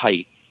really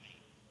tight.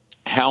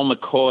 Hal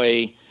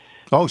McCoy,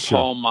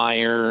 Paul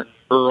Meyer,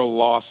 Earl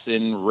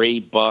Lawson, Ray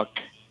Buck.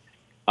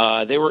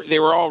 They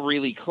were all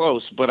really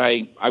close. But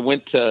I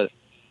went out.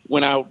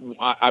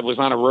 I was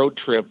on a road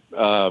trip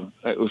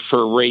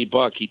for Ray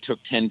Buck. He took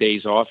 10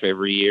 days off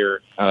every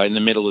year in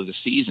the middle of the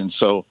season.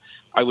 So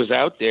I was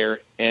out there,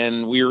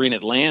 and we were in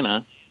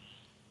Atlanta.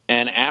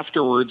 And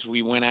afterwards,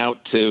 we went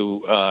out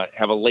to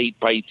have a late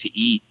bite to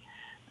eat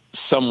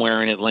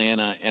somewhere in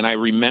Atlanta. And I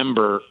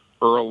remember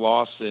Earl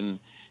Lawson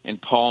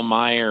and Paul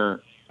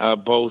Meyer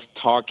both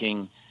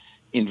talking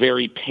in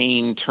very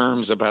pained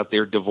terms about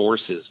their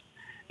divorces.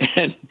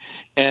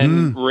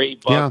 And Ray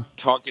Buck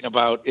talking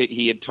about it.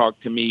 He had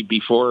talked to me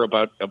before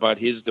about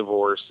his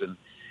divorce and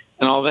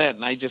all that.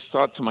 And I just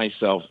thought to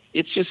myself,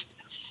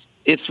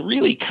 it's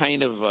really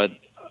kind of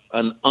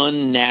an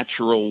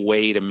unnatural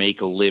way to make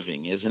a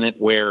living, isn't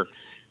it? Where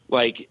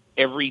like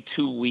every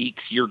 2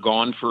 weeks you're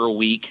gone for a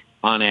week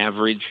on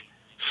average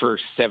for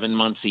 7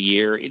 months a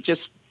year. It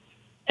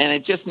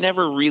just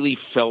never really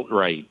felt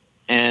right.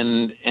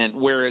 And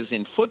whereas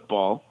in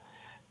football,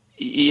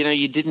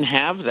 you didn't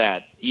have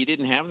that. You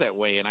didn't have that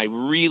way. And I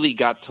really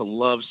got to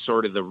love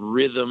sort of the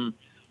rhythm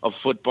of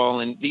football.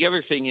 And the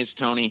other thing is,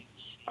 Tony,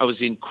 I was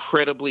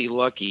incredibly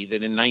lucky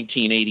that in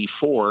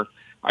 1984,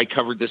 I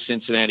covered the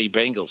Cincinnati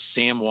Bengals.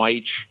 Sam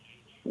Weich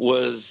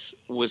was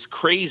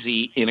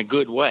crazy in a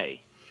good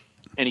way.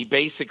 And he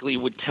basically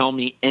would tell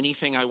me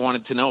anything I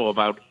wanted to know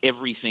about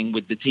everything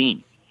with the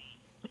team.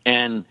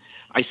 And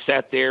I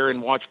sat there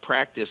and watched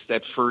practice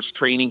that first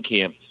training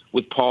camp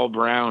with Paul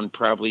Brown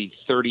probably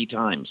 30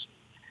 times.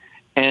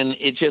 And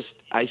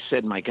I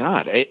said, my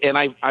God. And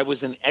I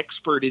was an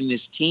expert in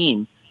this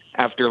team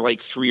after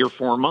like 3 or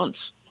 4 months.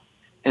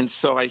 And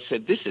so I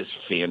said, this is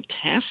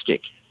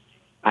fantastic.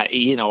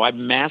 I've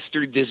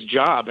mastered this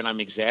job, and I'm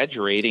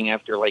exaggerating,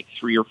 after like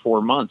 3 or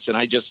 4 months. And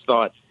I just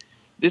thought,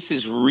 this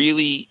is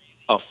really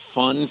a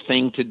fun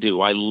thing to do.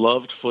 I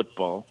loved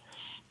football,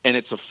 and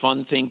it's a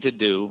fun thing to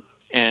do.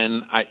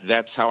 And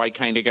that's how I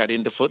kind of got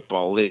into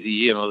football.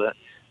 The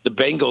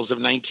Bengals of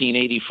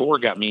 1984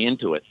 got me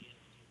into it.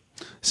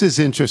 This is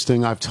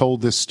interesting. I've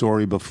told this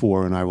story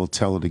before, and I will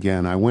tell it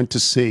again. I went to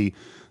see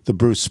the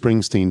Bruce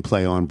Springsteen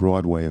play on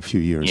Broadway a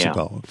few years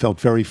ago. Felt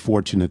very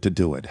fortunate to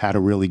do it. Had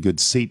a really good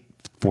seat,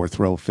 4th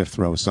row, 5th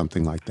row,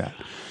 something like that.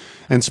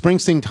 And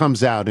Springsteen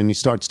comes out, and he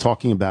starts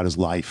talking about his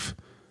life.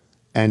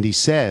 And he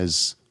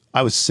says,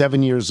 I was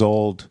 7 years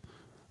old.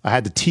 I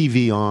had the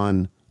TV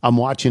on. I'm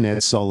watching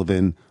Ed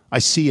Sullivan. I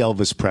see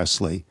Elvis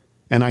Presley.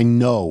 And I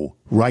know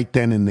right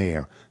then and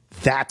there,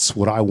 that's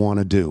what I want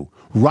to do.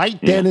 Right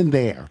then and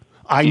there,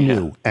 I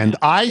knew. And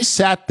I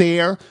sat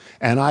there,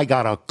 and I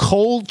got a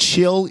cold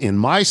chill in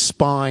my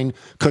spine,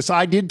 because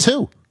I did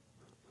too.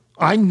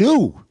 I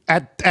knew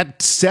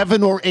at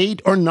 7 or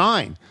 8 or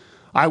 9.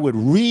 I would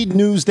read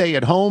Newsday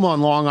at home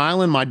on Long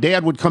Island. My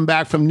dad would come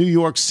back from New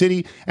York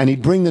City, and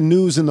he'd bring the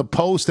news in the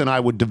Post, and I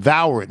would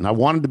devour it. And I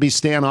wanted to be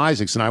Stan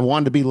Isaacs, and I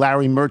wanted to be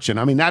Larry Merchant.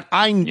 I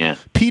mean,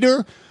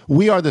 Peter,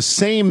 we are the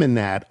same in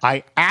that.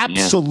 I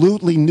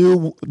absolutely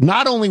knew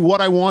not only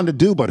what I wanted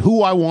to do, but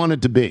who I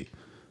wanted to be.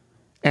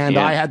 And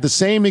I had the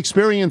same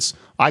experience.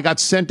 I got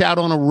sent out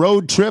on a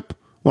road trip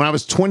when I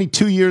was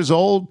 22 years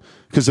old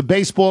because the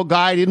baseball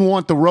guy didn't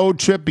want the road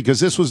trip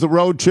because this was the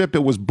road trip.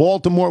 It was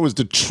Baltimore. It was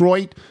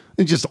Detroit.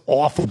 It's just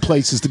awful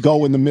places to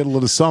go in the middle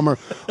of the summer.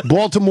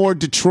 Baltimore,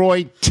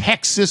 Detroit,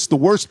 Texas, the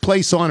worst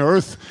place on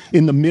earth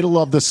in the middle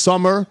of the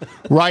summer,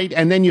 right?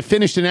 And then you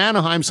finished in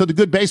Anaheim. So the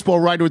good baseball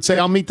writer would say,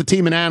 I'll meet the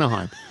team in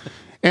Anaheim.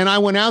 And I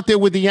went out there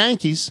with the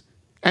Yankees.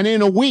 And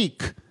in a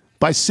week,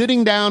 by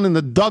sitting down in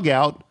the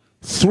dugout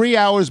 3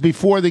 hours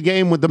before the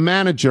game with the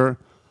manager,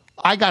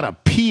 I got a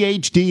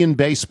PhD in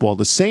baseball,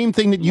 the same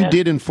thing that you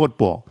did in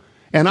football.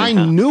 And I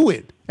knew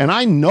it, and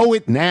I know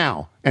it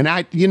now. And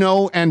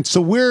and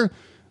so we're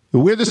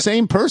the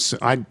same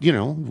person.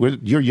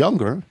 You're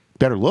younger,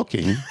 better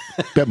looking,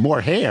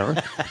 more hair,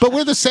 but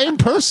we're the same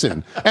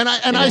person. And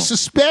I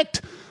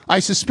suspect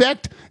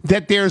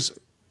that there's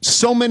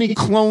so many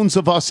clones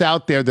of us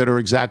out there that are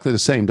exactly the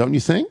same, don't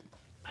you think?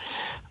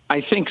 I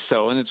think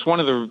so. And it's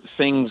one of the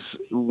things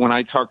when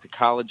I talk to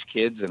college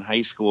kids and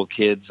high school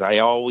kids, I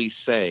always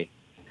say,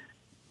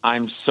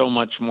 I'm so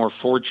much more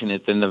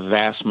fortunate than the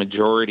vast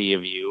majority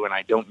of you. And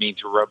I don't mean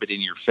to rub it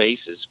in your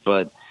faces,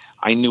 but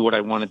I knew what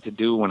I wanted to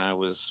do when I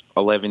was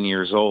 11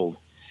 years old.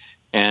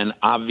 And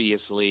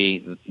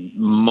obviously,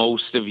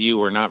 most of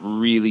you are not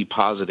really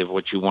positive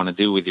what you want to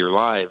do with your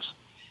lives.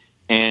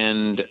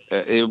 And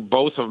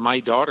both of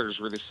my daughters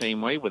were the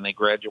same way when they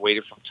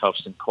graduated from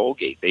Tufts and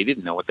Colgate. They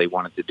didn't know what they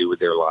wanted to do with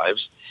their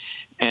lives.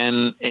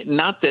 And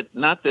not that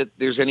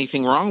there's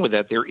anything wrong with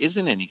that. There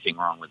isn't anything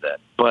wrong with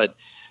that. But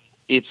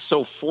it's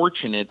so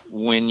fortunate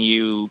when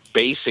you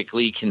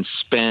basically can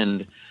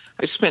I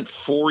spent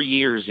 4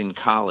 years in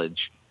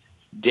college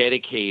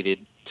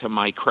dedicated to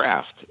my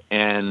craft.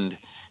 And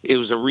it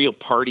was a real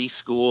party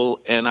school,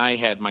 and I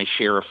had my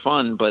share of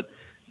fun. But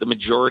the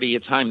majority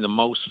of the time, the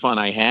most fun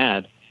I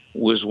had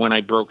was when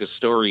I broke a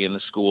story in the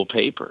school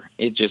paper.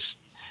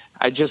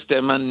 I just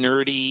am a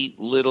nerdy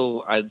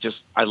little, I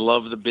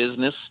love the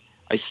business.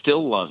 I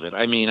still love it.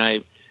 I mean,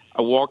 I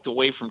walked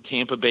away from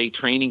Tampa Bay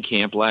training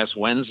camp last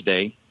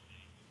Wednesday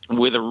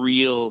with a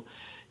real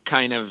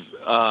kind of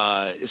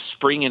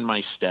spring in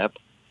my step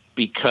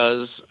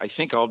because I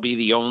think I'll be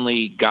the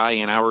only guy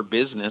in our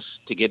business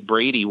to get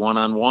Brady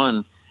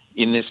one-on-one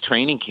in this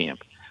training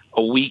camp.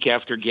 A week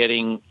after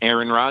getting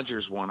Aaron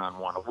Rodgers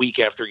one-on-one, a week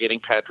after getting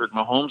Patrick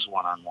Mahomes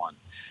one-on-one.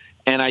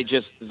 And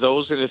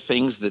those are the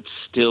things that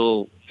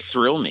still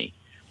thrill me,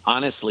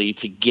 honestly,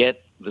 to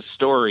get the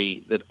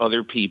story that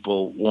other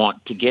people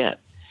want to get.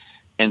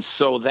 And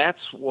so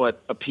that's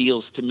what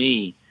appeals to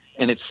me,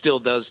 and it still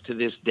does to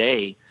this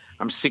day.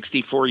 I'm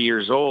 64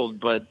 years old,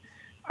 but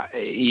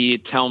you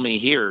tell me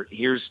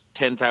here's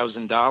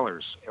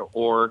 $10,000,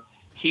 or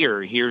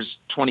here's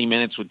 20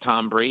 minutes with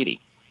Tom Brady.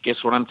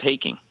 Guess what I'm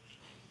taking?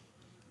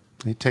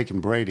 You're taking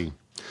Brady.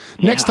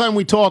 Next time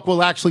we talk,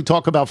 we'll actually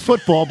talk about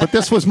football, but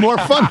this was more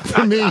fun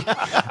for me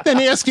than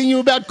asking you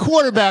about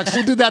quarterbacks.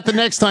 We'll do that the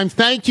next time.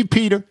 Thank you,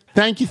 Peter.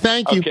 Thank you.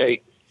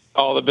 Okay.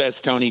 All the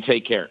best, Tony.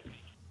 Take care.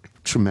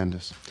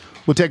 Tremendous.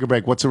 We'll take a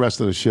break. What's the rest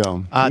of the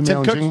show?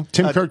 Tim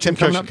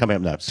Kirchin coming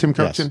up next. Tim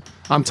Kirchin. Yes.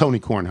 I'm Tony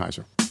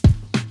Kornheiser.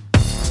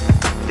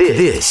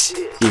 This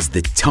is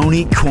the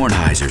Tony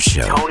Kornheiser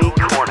Show. Tony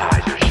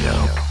Kornheiser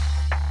Show.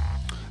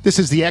 This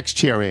is the X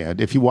Chair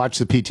ad. If you watch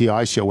the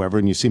PTI show ever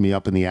and you see me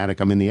up in the attic,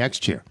 I'm in the X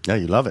Chair. Yeah,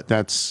 you love it.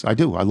 I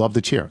do. I love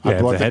the chair. Yeah, I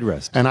brought the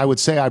headrest. And I would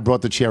say I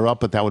brought the chair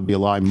up, but that would be a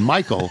lie.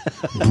 Michael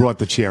brought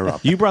the chair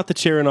up. You brought the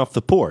chair in off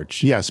the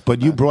porch. Yes,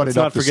 but you brought it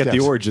up the steps. Let's not forget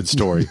the origin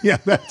story. Yeah.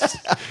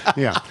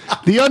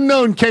 The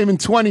unknown came in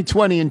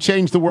 2020 and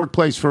changed the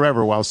workplace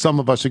forever. While some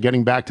of us are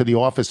getting back to the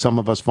office, some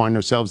of us find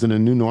ourselves in a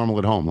new normal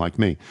at home, like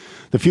me.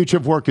 The future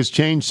of work has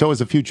changed, so has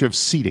the future of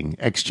seating.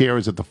 X-Chair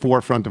is at the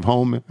forefront of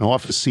home and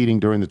office seating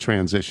during the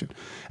transition.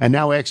 And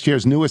now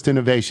X-Chair's newest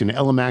innovation,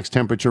 Elemax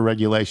temperature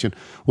regulation,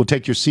 will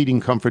take your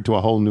seating comfort to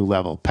a whole new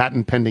level.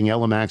 Patent-pending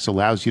Elemax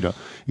allows you to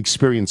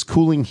experience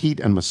cooling, heat,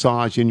 and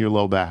massage in your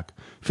low back.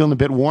 Feeling a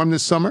bit warm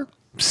this summer?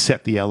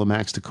 Set the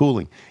Elemax to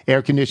cooling.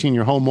 Air conditioning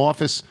your home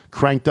office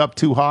cranked up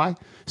too high?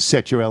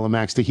 Set your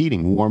Elemax to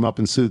heating. Warm up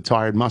and soothe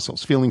tired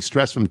muscles. Feeling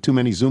stressed from too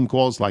many Zoom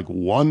calls like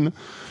one?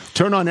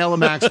 Turn on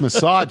Elemax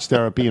massage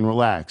therapy and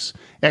relax.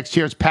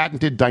 X-Chair's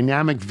patented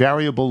dynamic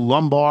variable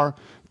lumbar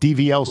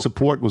DVL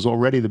support was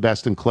already the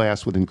best in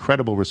class with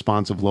incredible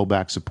responsive low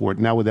back support.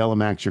 Now with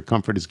Elemax, your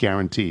comfort is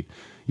guaranteed.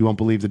 You won't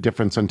believe the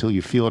difference until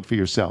you feel it for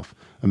yourself.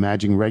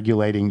 Imagine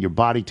regulating your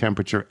body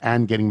temperature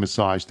and getting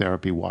massage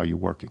therapy while you're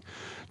working.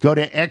 Go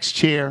to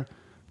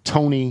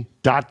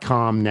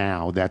xchairtony.com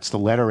now. That's the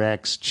letter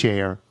X,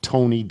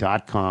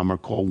 chairtony.com, or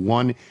call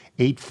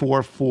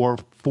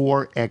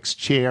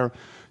 1-844-4XChair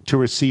to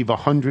receive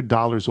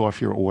 $100 off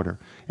your order.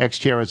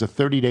 X-Chair has a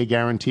 30-day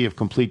guarantee of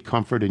complete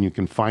comfort, and you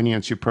can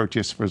finance your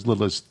purchase for as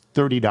little as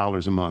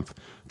 $30 a month.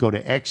 Go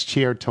to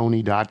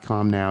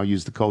xchairtony.com now.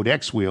 Use the code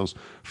XWheels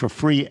for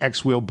free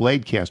X-Wheel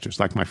blade casters,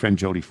 like my friend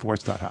Jody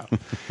Force.com.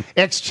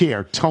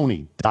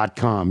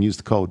 xchairtony.com. Use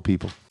the code,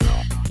 people.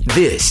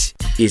 This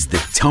is the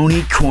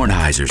Tony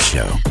Kornheiser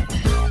Show.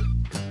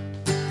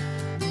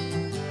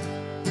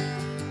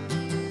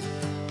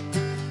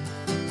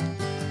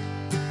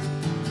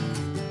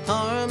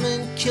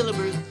 Harmon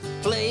Killebrew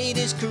played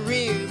his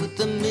career with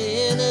the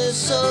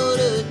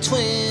Minnesota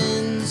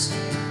Twins.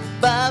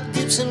 Bob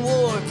Gibson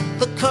wore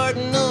the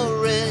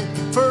Cardinal red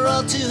for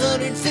all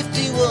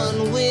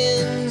 251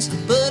 wins.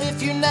 But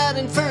if you're not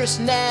in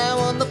first now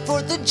on the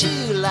 4th of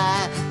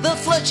July, they'll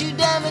flush you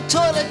down the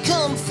toilet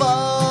come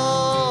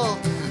fall.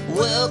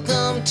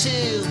 Welcome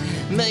to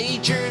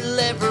Major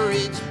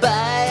Leverage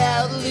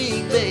Buyout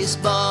League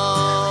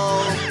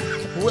Baseball.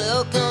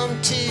 Welcome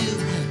to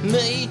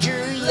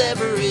Major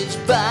Leverage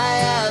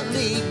Buyout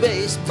League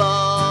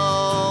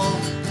Baseball.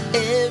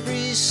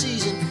 Every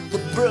season the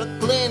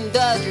Brooklyn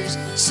Dodgers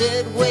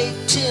said wait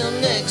till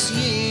next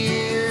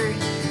year.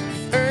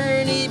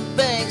 Ernie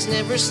Banks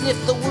never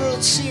sniffed the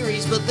World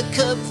Series, but the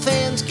Cub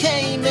fans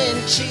came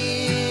and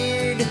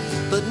cheered.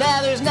 But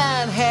now there's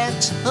 9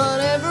 hats on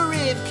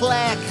every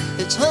plaque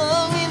that's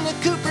hung in the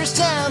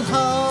Cooperstown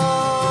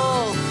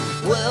Hall.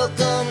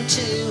 Welcome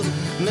to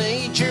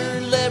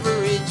Major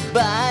Leverage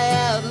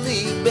Buyout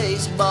League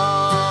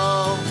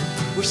Baseball.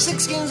 We're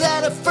 6 games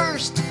out of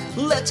first.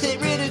 Let's get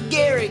rid of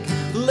Gehrig.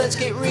 Let's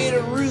get rid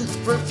of Ruth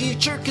for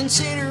future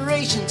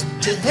considerations.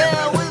 To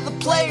hell with the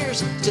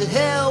players. To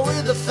hell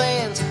with the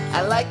fans.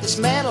 I like this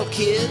Mantle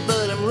kid,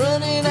 but I'm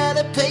running out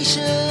of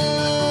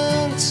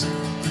patience.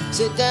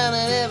 Sit down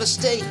and have a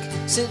steak.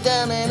 Sit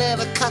down and have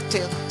a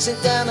cocktail.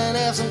 Sit down and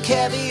have some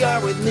caviar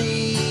with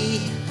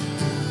me.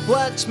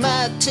 Watch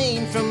my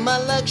team from my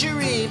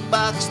luxury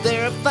box.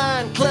 They're a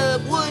fine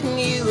club, wouldn't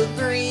you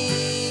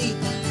agree?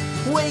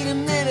 Wait a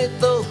minute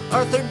though,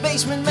 our third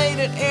baseman made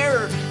an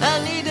error.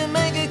 I need to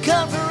make a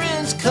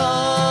conference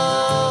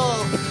call.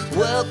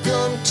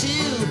 Welcome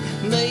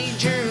to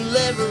Major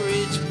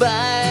Leverage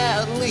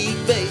Buyout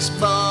League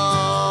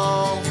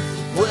Baseball.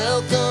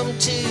 Welcome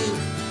to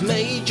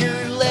Major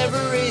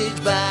Leverage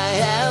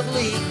Buyout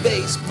League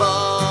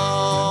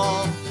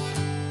Baseball.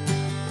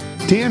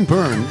 Dan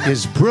Byrne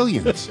is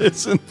brilliant.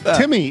 Isn't that?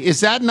 Timmy, is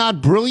that not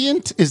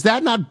brilliant? Is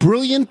that not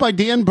brilliant by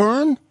Dan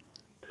Byrne?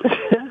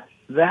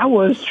 That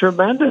was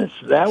tremendous.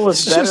 That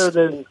was It's better just-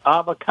 than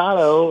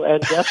Avocado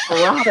and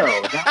Desperado.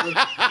 That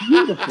was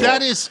beautiful.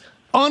 That is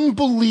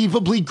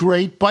unbelievably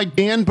great by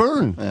Dan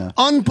Byrne. Yeah.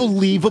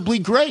 Unbelievably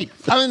great.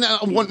 I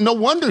mean, no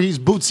wonder he's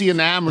Bootsy and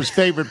Hammer's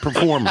favorite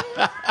performer.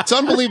 It's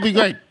unbelievably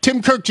great.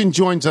 Tim Kirkjian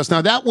joins us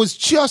now. That was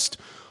just,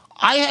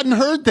 I hadn't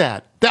heard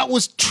that. That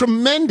was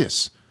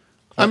tremendous.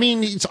 I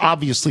mean, he's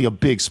obviously a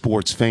big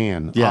sports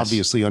fan. Yes.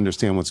 Obviously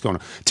understand what's going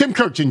on. Tim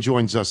Kirkjian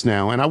joins us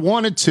now, and I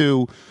wanted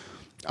to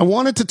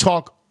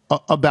talk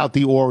about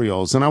the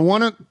Orioles, and I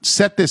want to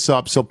set this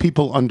up so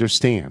people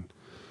understand.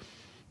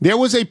 There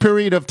was a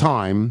period of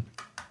time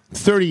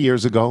 30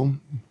 years ago,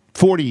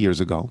 40 years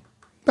ago,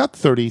 about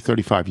 30,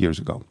 35 years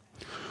ago,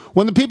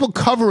 when the people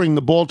covering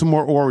the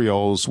Baltimore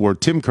Orioles were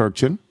Tim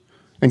Kirkjian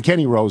and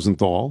Kenny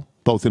Rosenthal,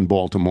 both in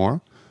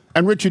Baltimore,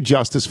 and Richard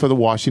Justice for the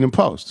Washington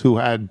Post, who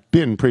had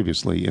been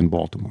previously in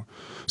Baltimore.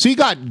 So you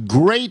got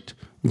great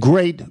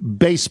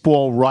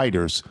baseball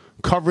writers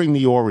covering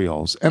the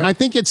Orioles. And I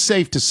think it's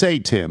safe to say,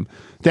 Tim,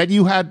 that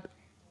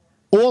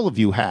all of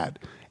you had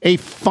a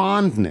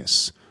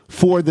fondness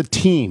for the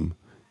team.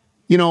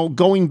 You know,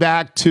 going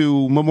back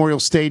to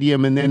Memorial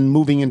Stadium and then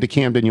moving into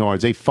Camden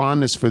Yards, a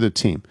fondness for the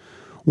team.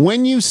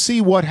 When you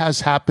see what has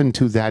happened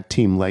to that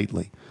team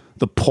lately,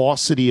 the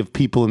paucity of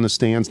people in the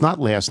stands, not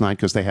last night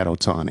because they had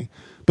Ohtani,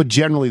 but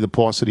generally the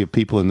paucity of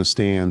people in the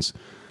stands,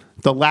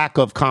 the lack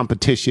of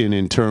competition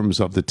in terms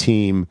of the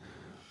team,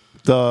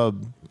 the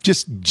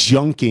just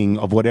junking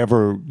of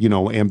whatever,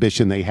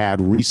 ambition they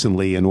had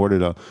recently in order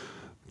to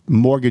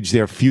mortgage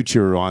their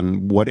future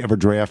on whatever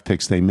draft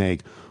picks they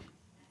make.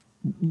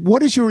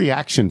 What is your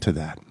reaction to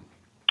that?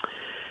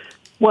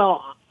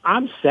 Well,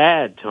 I'm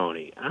sad,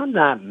 Tony. I'm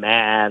not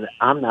mad.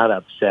 I'm not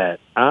upset.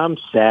 I'm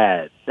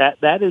sad.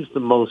 That is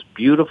the most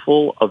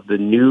beautiful of the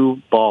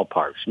new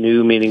ballparks,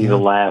 new meaning the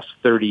last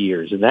 30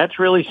 years. And that's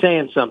really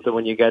saying something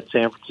when you got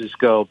San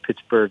Francisco,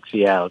 Pittsburgh,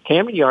 Seattle.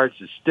 Camden Yards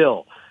is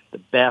still the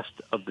best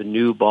of the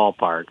new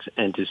ballparks.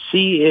 And to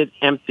see it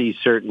empty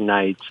certain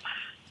nights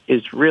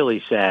is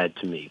really sad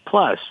to me.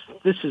 Plus,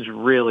 this is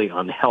really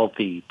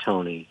unhealthy,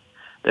 Tony,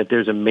 that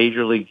there's a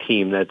major league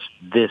team that's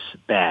this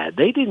bad.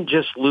 They didn't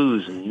just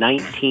lose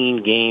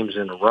 19 games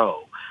in a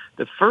row.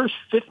 The first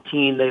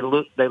 15,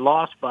 they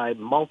lost by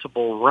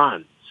multiple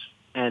runs,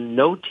 and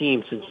no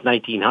team since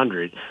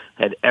 1900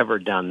 had ever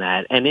done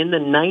that. And in the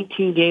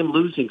 19-game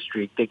losing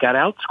streak, they got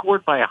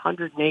outscored by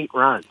 108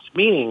 runs,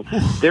 meaning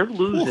they're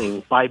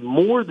losing by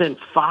more than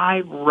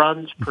 5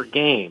 runs per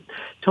game.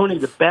 Tony,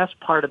 the best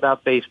part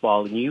about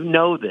baseball, and you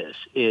know this,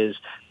 is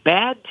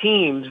bad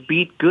teams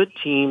beat good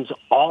teams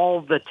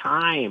all the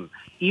time,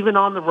 even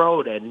on the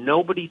road, and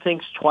nobody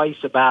thinks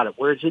twice about it,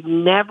 whereas it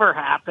never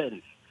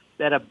happened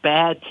that a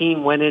bad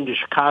team went into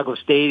Chicago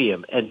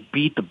Stadium and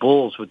beat the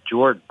Bulls with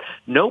Jordan.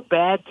 No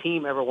bad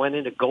team ever went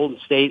into Golden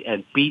State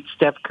and beat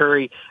Steph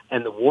Curry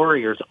and the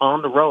Warriors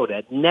on the road.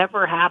 That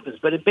never happens.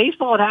 But in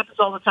baseball, it happens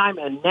all the time.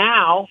 And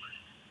now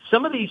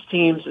some of these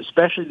teams,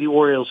 especially the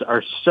Orioles,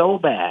 are so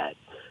bad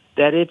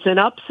that it's an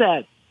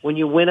upset when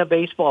you win a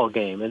baseball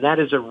game. And that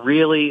is a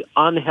really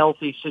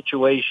unhealthy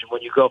situation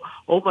when you go,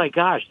 oh, my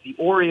gosh, the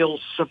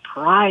Orioles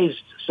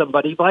surprised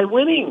somebody by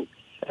winning.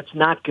 That's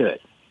not good.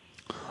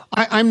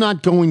 I'm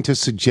not going to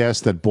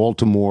suggest that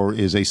Baltimore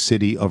is a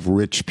city of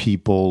rich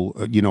people,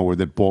 or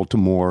that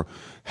Baltimore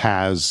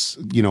has,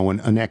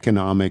 an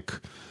economic,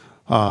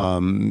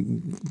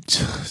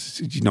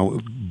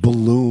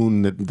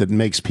 balloon that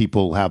makes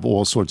people have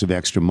all sorts of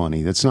extra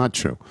money. That's not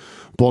true.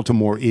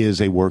 Baltimore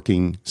is a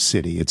working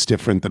city. It's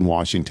different than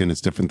Washington.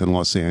 It's different than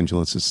Los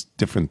Angeles. It's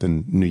different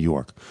than New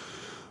York.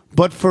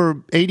 But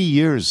for 80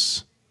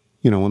 years,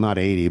 not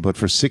 80, but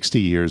for 60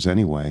 years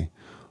anyway,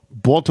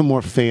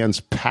 Baltimore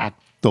fans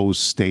packed those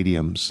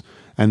stadiums,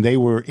 and they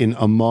were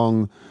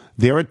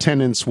their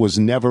attendance was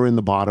never in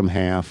the bottom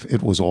half.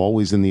 It was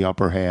always in the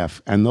upper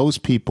half, and those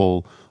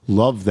people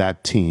loved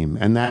that team.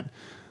 And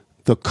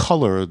the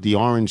color, the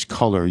orange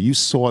color, you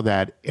saw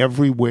that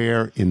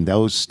everywhere in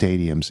those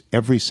stadiums,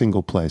 every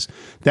single place.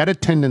 That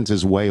attendance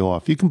is way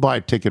off. You can buy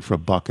a ticket for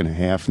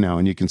 $1.50 now,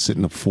 and you can sit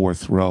in the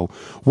fourth row.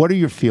 What are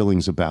your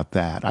feelings about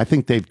that? I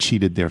think they've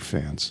cheated their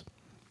fans.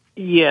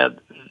 Yeah,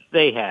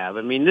 they have.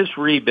 I mean, this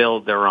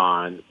rebuild they're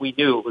on, we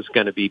knew it was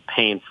going to be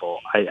painful.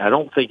 I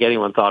don't think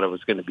anyone thought it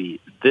was going to be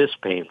this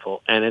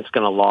painful, and it's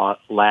going to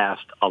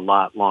last a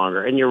lot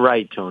longer. And you're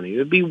right, Tony. It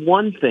would be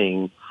one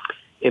thing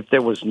if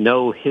there was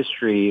no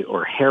history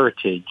or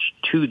heritage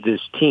to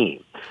this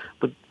team.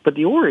 But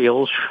the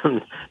Orioles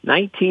from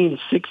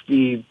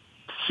 1966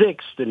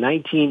 to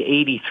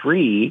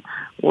 1983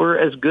 were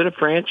as good a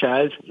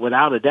franchise,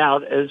 without a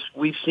doubt, as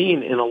we've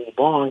seen in a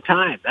long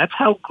time. That's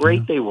how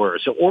great they were.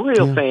 So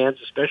Oriole fans,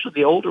 especially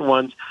the older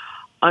ones,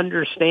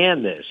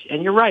 understand this.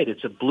 And you're right,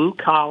 it's a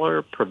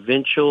blue-collar,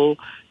 provincial,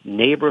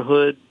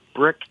 neighborhood,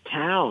 brick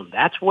town.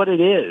 That's what it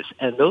is.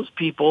 And those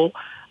people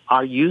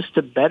are used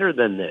to better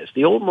than this.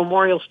 The old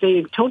Memorial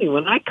Stadium, Tony,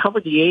 when I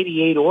covered the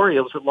 88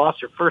 Orioles that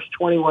lost their first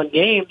 21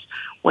 games,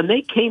 when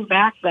they came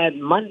back that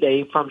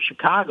Monday from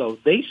Chicago,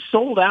 they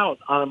sold out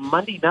on a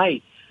Monday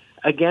night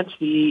against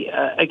the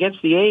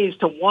A's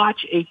to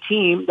watch a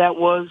team that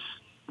was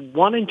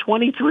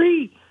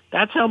 1-23.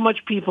 That's how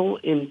much people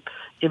in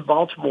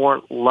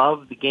Baltimore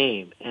love the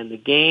game. And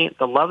the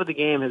love of the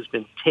game has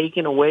been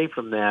taken away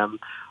from them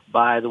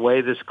by the way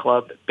this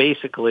club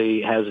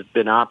basically has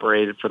been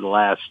operated for the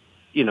last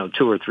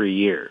 2 or 3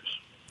 years.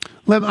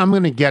 I'm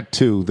going to get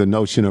to the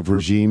notion of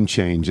regime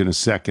change in a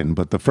second,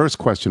 but the first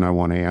question I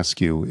want to ask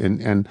you,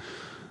 and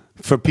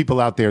for people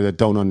out there that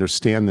don't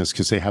understand this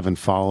because they haven't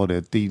followed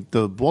it,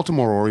 the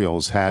Baltimore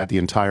Orioles had the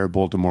entire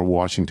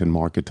Baltimore-Washington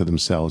market to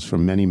themselves for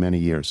many, many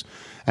years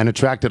and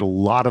attracted a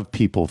lot of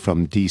people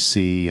from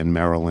D.C. and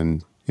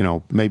Maryland.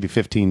 Maybe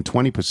 15,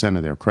 20%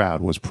 of their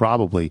crowd was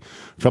probably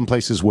from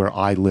places where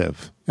I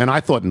live. And I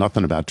thought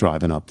nothing about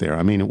driving up there.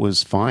 I mean, it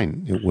was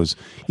fine. It was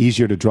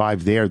easier to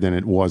drive there than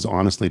it was,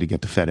 honestly, to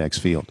get to FedEx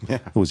Field. Yeah.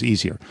 It was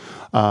easier.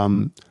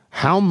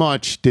 How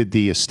much did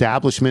the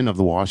establishment of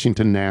the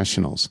Washington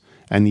Nationals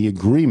and the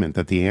agreement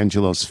that the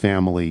Angelos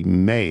family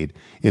made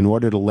in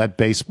order to let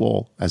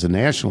baseball as a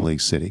National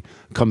League city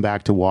come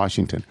back to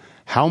Washington,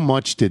 how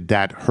much did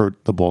that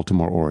hurt the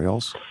Baltimore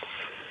Orioles?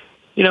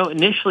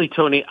 Initially,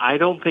 Tony, I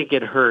don't think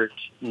it hurt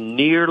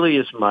nearly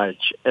as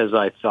much as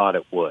I thought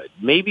it would.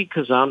 Maybe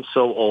because I'm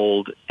so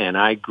old and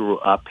I grew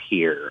up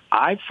here.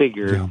 I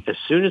figured as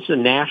soon as the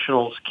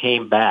Nationals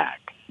came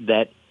back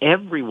that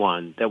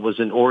everyone that was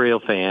an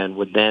Oriole fan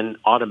would then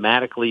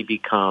automatically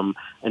become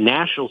a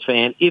Nationals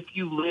fan if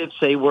you live,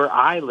 say, where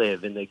I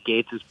live in the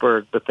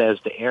Gaithersburg,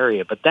 Bethesda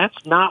area. But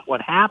that's not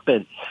what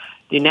happened.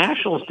 The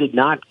Nationals did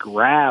not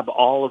grab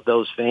all of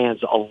those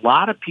fans. A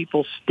lot of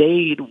people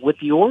stayed with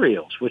the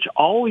Orioles, which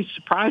always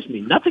surprised me.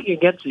 Nothing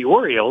against the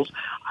Orioles.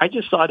 I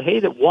just thought,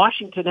 hey, that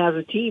Washington has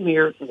a team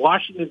here.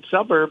 Washington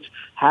suburbs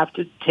have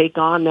to take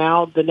on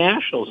now the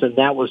Nationals, and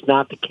that was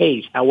not the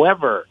case.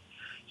 However,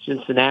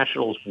 since the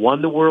Nationals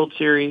won the World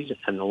Series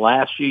and the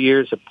last few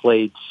years have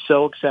played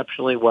so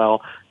exceptionally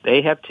well,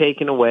 they have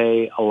taken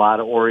away a lot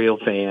of Oriole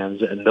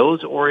fans, and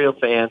those Oriole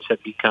fans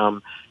have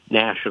become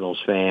Nationals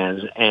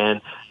fans.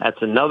 And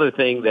that's another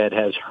thing that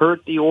has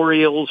hurt the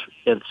Orioles,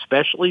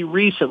 especially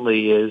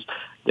recently, is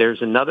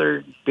there's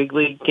another big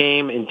league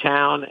game in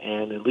town,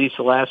 and at least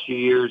the last few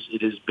years,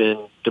 it has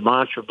been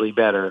demonstrably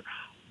better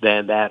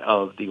than that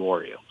of the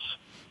Orioles.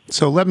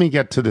 So let me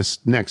get to this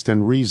next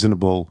and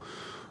reasonable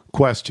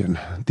question.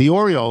 The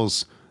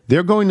Orioles,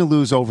 they're going to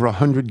lose over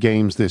 100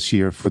 games this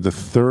year for the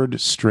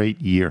third straight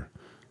year.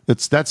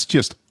 That's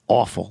just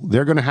awful.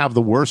 They're going to have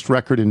the worst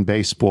record in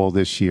baseball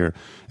this year.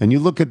 And you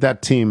look at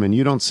that team and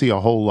you don't see a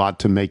whole lot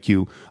to make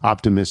you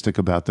optimistic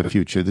about the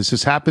future. This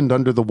has happened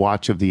under the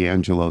watch of the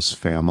Angelos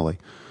family.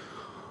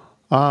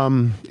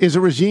 Is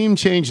a regime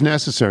change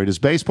necessary? Does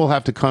baseball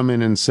have to come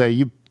in and say,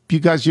 you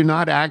you're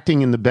not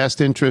acting in the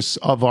best interests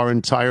of our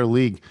entire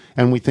league,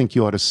 and we think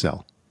you ought to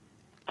sell.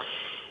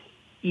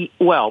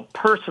 Well,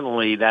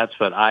 personally, that's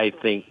what I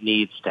think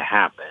needs to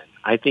happen.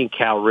 I think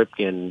Cal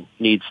Ripken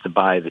needs to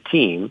buy the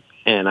team,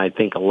 and I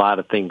think a lot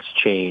of things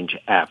change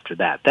after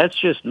that. That's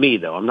just me,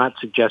 though. I'm not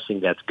suggesting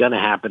that's going to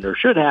happen or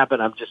should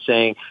happen. I'm just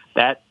saying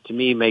that, to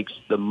me, makes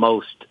the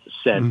most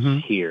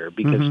sense here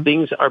because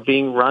things are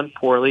being run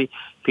poorly.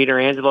 Peter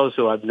Angelos,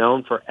 who I've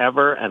known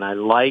forever and I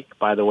like,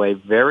 by the way,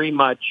 very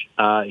much,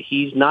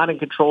 he's not in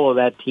control of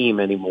that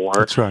team anymore.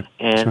 That's right.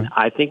 And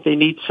I think they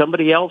need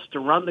somebody else to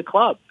run the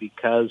club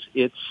because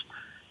it's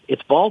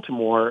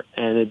Baltimore,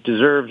 and it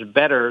deserves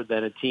better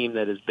than a team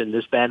that has been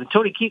this bad. And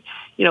Tony,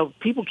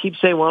 people keep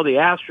saying, well, the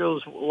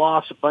Astros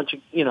lost a bunch of,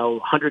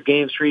 100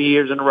 games 3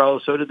 years in a row.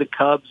 So did the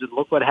Cubs, and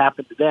look what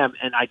happened to them.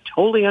 And I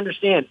totally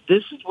understand.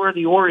 This is where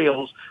the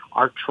Orioles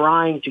are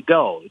trying to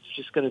go. It's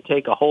just going to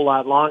take a whole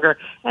lot longer.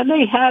 And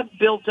they have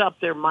built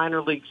up their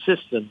minor league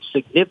system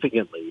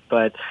significantly,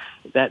 but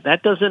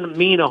that doesn't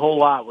mean a whole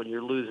lot when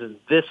you're losing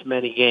this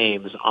many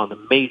games on the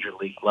major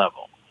league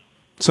level.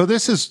 So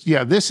this is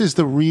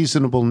the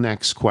reasonable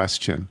next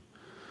question.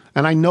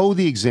 And I know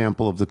the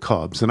example of the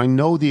Cubs, and I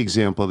know the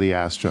example of the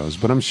Astros,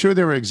 but I'm sure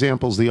there are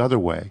examples the other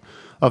way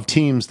of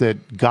teams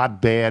that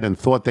got bad and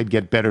thought they'd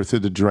get better through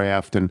the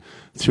draft and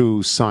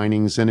through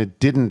signings, and it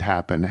didn't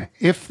happen.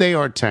 If they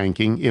are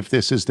tanking, if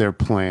this is their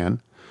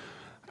plan,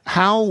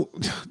 how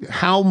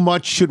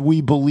much should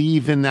we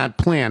believe in that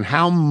plan?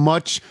 How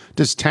much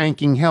does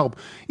tanking help?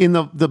 In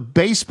the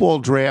baseball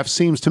draft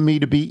seems to me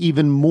to be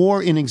even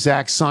more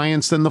inexact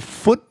science than the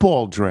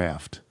football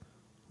draft.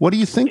 What do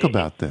you think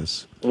about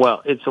this?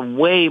 Well, it's a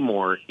way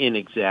more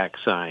inexact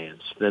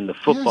science than the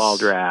football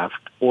draft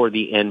or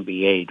the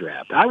NBA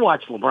draft. I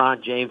watched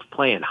LeBron James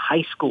play in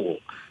high school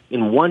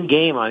in one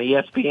game on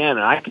ESPN, and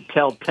I could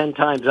tell 10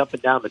 times up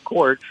and down the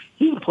court.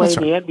 He can play in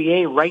the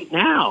NBA right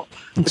now.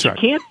 But you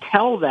can't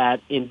tell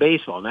that in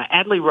baseball. Now,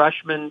 Adley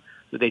Rutschman,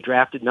 who they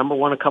drafted number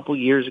 1 a couple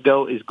years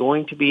ago, is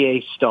going to be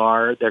a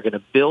star. They're going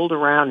to build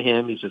around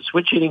him. He's a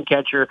switch-hitting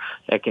catcher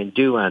that can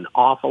do an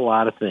awful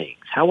lot of things.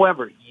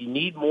 However, you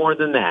need more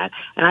than that.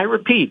 And I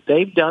repeat,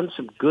 they've done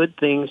some good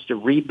things to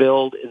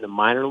rebuild in the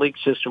minor league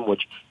system,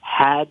 which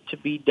had to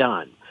be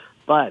done.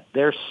 But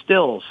they're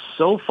still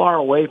so far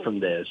away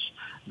from this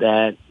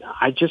that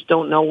I just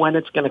don't know when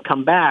it's going to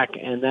come back,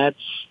 and that's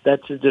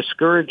a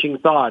discouraging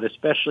thought,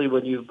 especially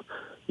when you've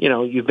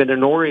been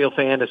an Oriole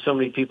fan, as so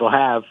many people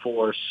have,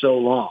 for so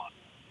long.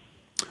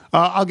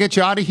 I'll get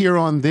you out of here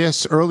on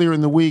this. Earlier in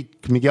the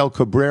week, Miguel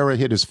Cabrera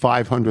hit his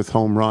 500th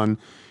home run.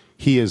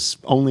 He is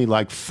only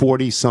like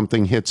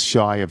 40-something hits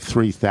shy of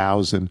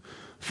 3,000.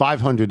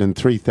 500 and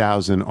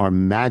 3,000 are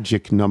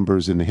magic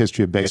numbers in the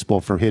history of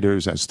baseball for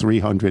hitters, as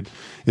 300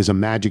 is a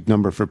magic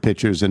number for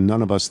pitchers, and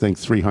none of us think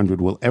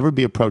 300 will ever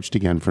be approached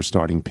again for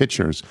starting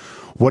pitchers.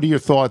 What are your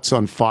thoughts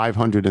on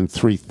 500 and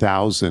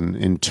 3,000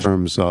 in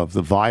terms of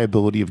the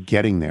viability of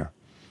getting there?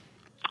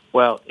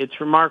 Well, it's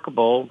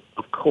remarkable,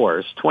 of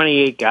course.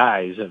 28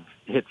 guys have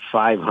hit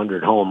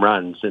 500 home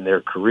runs in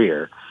their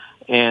career.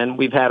 And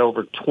we've had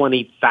over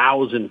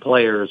 20,000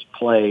 players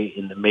play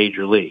in the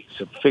major leagues.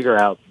 So figure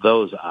out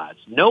those odds.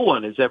 No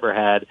one has ever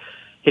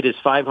hit his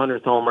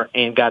 500th homer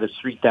and got his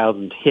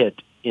 3,000th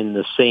hit in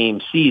the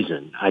same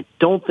season. I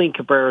don't think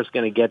Cabrera's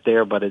going to get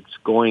there, but it's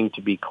going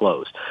to be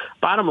close.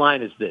 Bottom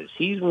line is this.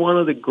 He's one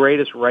of the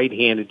greatest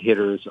right-handed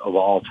hitters of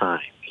all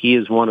time. He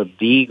is one of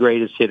the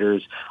greatest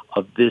hitters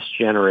of this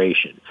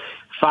generation.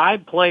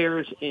 5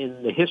 players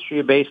in the history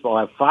of baseball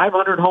have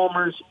 500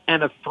 homers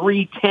and a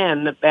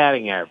 .310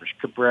 batting average.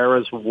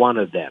 Cabrera's one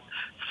of them.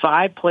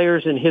 5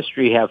 players in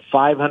history have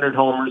 500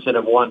 homers and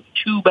have won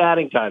 2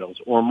 batting titles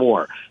or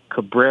more.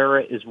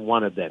 Cabrera is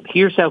one of them.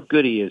 Here's how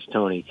good he is,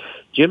 Tony.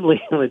 Jim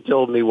Leyland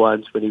told me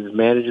once when he was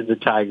managing the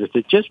Tigers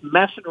that just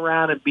messing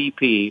around at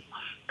BP,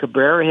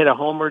 Cabrera hit a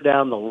homer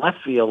down the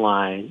left field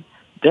line,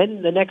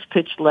 then the next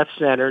pitch left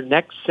center,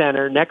 next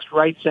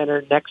right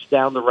center, next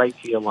down the right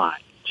field line.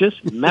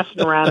 Just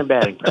messing around in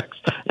batting practice.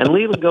 And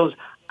Leland goes,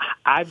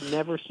 I've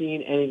never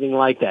seen anything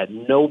like that.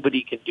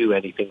 Nobody can do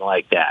anything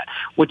like that,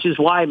 which is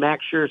why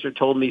Max Scherzer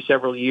told me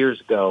several years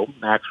ago.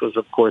 Max was,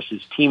 of course,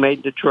 his teammate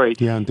in Detroit.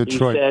 Yeah, in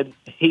Detroit.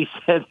 He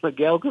said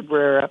Miguel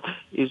Cabrera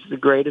is the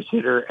greatest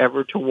hitter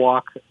ever to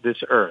walk this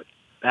earth.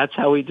 That's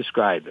how he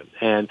described him.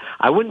 And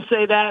I wouldn't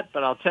say that,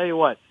 but I'll tell you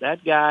what,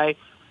 that guy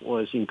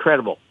was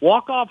incredible.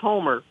 Walk-off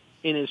homer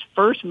in his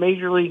first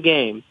major league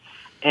game,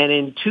 and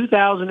in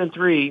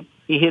 2003,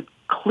 he hit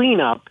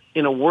cleanup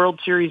in a World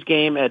Series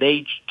game at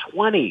age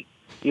 20.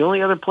 The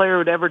only other player who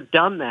had ever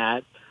done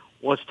that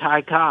was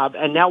Ty Cobb,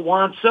 and now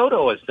Juan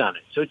Soto has done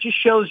it. So it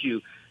just shows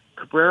you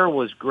Cabrera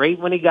was great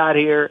when he got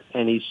here,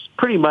 and he's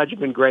pretty much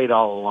been great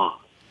all along.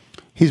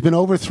 He's been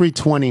over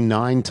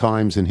 329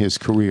 times in his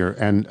career,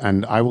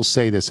 and I will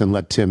say this and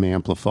let Tim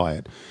amplify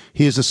it.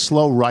 He is a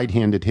slow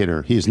right-handed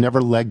hitter. He has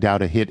never legged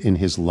out a hit in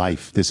his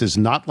life. This is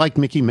not like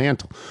Mickey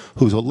Mantle,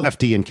 who's a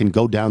lefty and can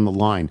go down the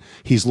line.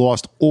 He's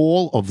lost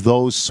all of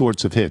those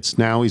sorts of hits.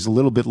 Now, he's a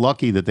little bit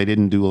lucky that they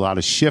didn't do a lot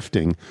of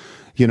shifting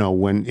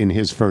when in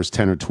his first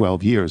 10 or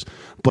 12 years.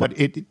 But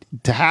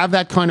to have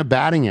that kind of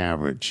batting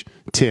average,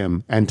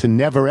 Tim, and to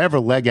never ever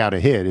leg out a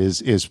hit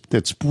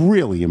that's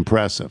really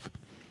impressive.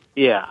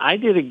 Yeah, I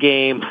did a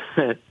game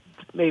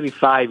maybe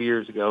 5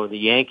 years ago. The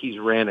Yankees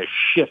ran a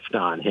shift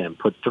on him,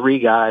 put 3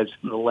 guys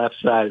on the left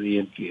side of the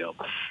infield,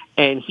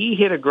 and he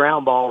hit a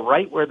ground ball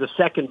right where the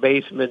second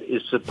baseman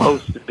is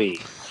supposed to be.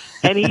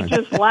 And he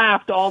just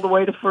laughed all the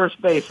way to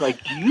first base.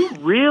 Like, do you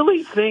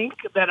really think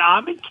that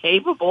I'm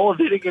incapable of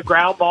hitting a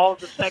ground ball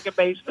as a second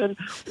baseman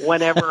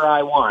whenever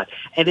I want?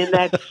 And in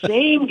that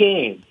same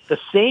game,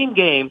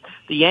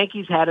 the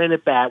Yankees had an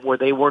at-bat where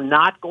they were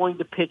not going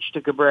to pitch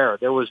to Cabrera.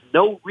 There was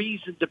no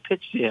reason to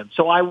pitch to him.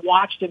 So I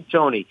watched him,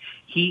 Tony.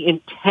 He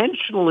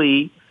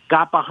intentionally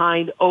got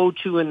behind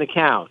 0-2 in the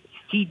count.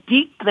 He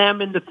deked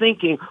them into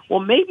thinking,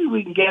 well, maybe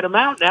we can get him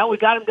out now. We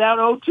got him down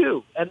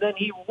 0-2. And then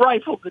he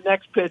rifled the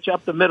next pitch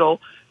up the middle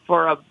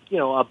for a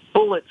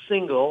bullet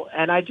single.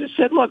 And I just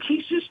said, look,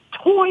 he's just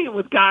toying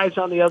with guys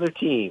on the other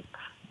team.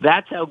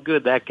 That's how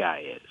good that guy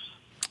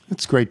is.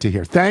 That's great to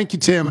hear. Thank you,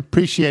 Tim.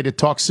 Appreciate it.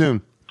 Talk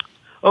soon.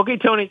 Okay,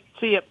 Tony.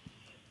 See you.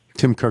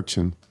 Tim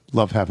Kirkchin.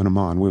 Love having him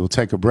on. We will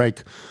take a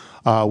break.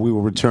 We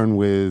will return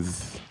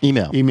with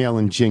email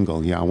and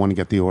jingle. Yeah, I want to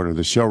get the order of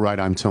the show right.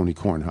 I'm Tony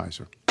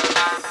Kornheiser.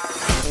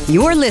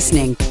 You're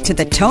listening to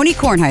The Tony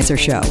Kornheiser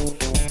Show.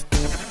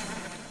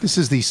 This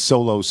is the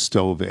Solo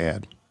Stove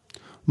ad.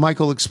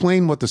 Michael,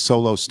 explain what the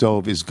Solo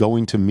Stove is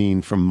going to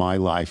mean for my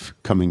life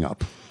coming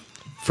up.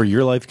 For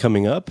your life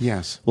coming up?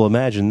 Yes. Well,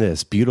 imagine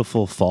this.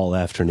 Beautiful fall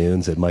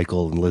afternoons at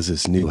Michael and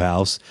Liz's new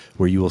house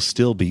where you will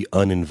still be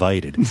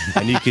uninvited.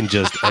 And you can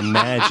just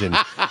imagine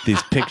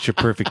these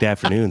picture-perfect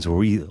afternoons where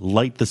we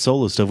light the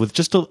Solo Stove with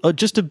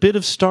just a bit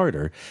of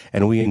starter,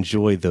 and we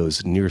enjoy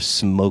those near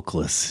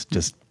smokeless,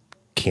 just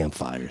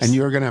campfires. And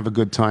you're going to have a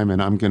good time,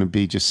 and I'm going to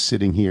be just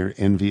sitting here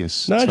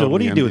envious. Nigel, totally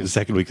what are you doing the envious.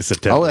 second week of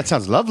September? Oh, that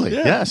sounds lovely.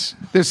 Yeah. Yes.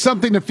 There's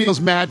something that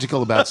feels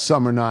magical about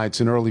summer nights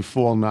and early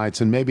fall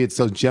nights, and maybe it's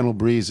those gentle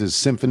breezes,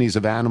 symphonies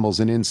of animals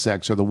and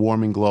insects, or the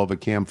warming glow of a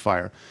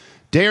campfire.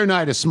 Day or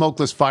night, a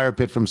smokeless fire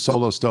pit from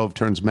Solo Stove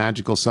turns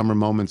magical summer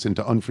moments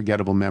into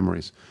unforgettable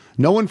memories.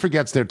 No one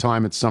forgets their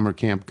time at summer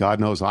camp. God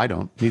knows I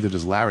don't. Neither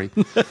does Larry.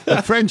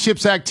 But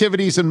friendships,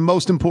 activities, and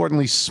most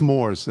importantly,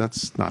 s'mores.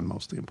 That's not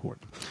mostly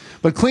important.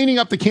 But cleaning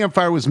up the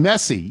campfire was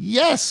messy.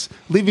 Yes.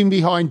 Leaving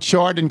behind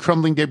charred and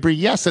crumbling debris.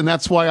 Yes. And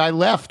that's why I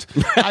left.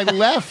 I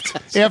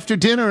left after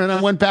dinner and I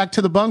went back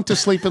to the bunk to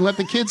sleep and let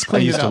the kids I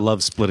clean it used up. to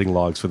love splitting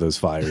logs for those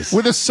fires.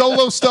 With a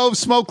Solo Stove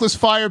smokeless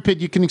fire pit,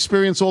 you can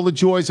experience all the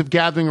joys of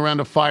gathering around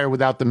a fire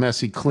without the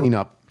messy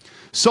cleanup.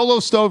 Solo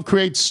Stove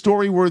creates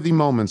story-worthy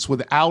moments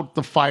without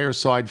the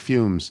fireside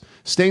fumes.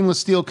 Stainless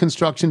steel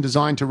construction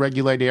designed to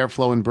regulate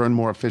airflow and burn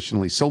more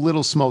efficiently. So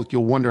little smoke,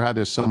 you'll wonder how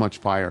there's so much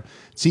fire.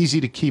 It's easy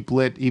to keep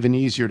lit, even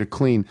easier to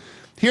clean.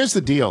 Here's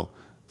the deal.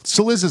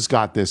 Soliz has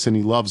got this, and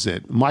he loves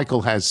it.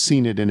 Michael has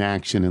seen it in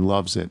action and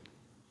loves it.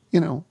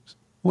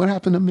 What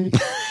happened to me?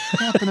 What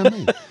happened to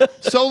me?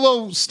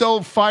 Solo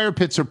Stove fire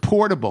pits are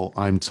portable,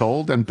 I'm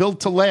told, and built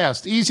to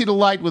last. Easy to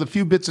light with a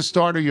few bits of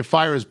starter. Your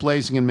fire is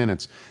blazing in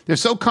minutes. They're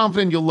so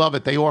confident you'll love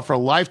it. They offer a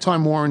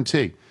lifetime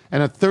warranty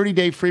and a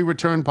 30-day free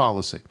return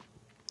policy.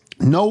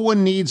 No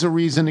one needs a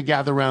reason to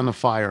gather around the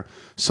fire.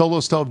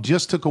 Solo Stove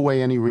just took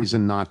away any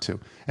reason not to.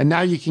 And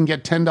now you can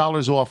get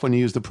 $10 off when you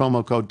use the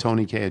promo code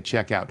TonyK at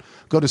checkout.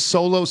 Go to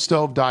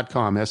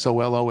solostove.com,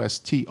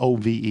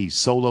 SOLOSTOVE,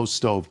 Solo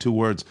Stove, 2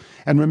 words.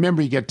 And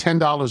remember, you get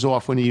 $10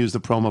 off when you use the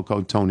promo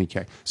code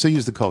TonyK. So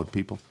use the code,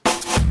 people.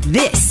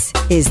 This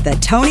is The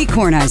Tony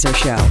Kornheiser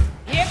Show.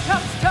 Here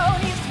comes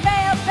Tony's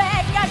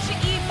mailbag. Got your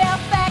email,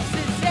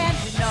 faxes, and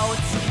your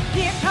notes.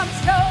 Here comes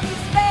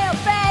Tony's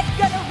mailbag.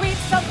 Gonna read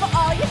some for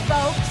all you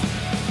folks.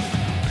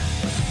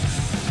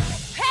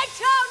 Hey,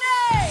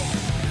 Tony!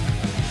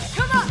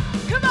 Come on,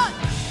 come on!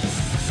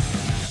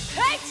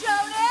 Hey,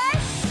 Tony!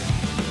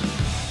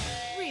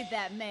 Read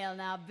that mail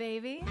now,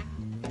 baby.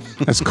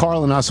 As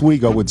Carl and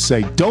Oswego would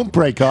say, don't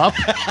break up.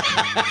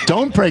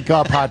 Don't break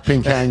up, Hot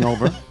Pink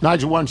Hangover.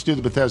 Nigel, why don't you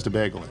do the Bethesda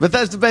Bagel?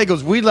 Bethesda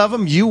Bagels, we love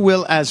them. You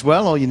will as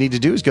well. All you need to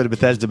do is go to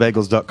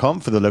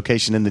BethesdaBagels.com for the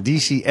location in the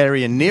D.C.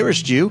 area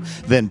nearest you.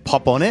 Then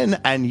pop on in,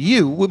 and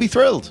you will be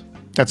thrilled.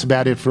 That's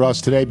about it for us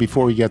today.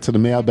 Before we get to the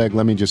mailbag,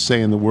 let me just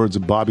say in the words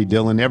of Bobby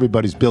Dylan,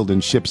 everybody's building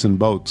ships and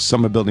boats.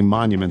 Some are building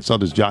monuments,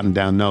 others jotting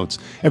down notes.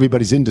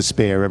 Everybody's in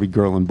despair, every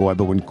girl and boy.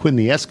 But when Quinn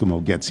the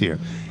Eskimo gets here,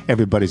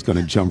 everybody's going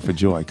to jump for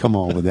joy. Come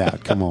on with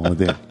that. Come on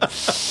with it.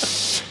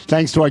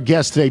 Thanks to our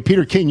guest today,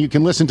 Peter King. You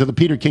can listen to the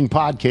Peter King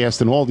podcast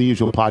and all the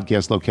usual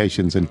podcast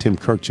locations, and Tim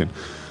Kirkchin.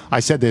 I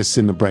said this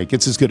in the break.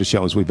 It's as good a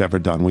show as we've ever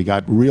done. We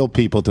got real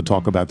people to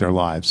talk about their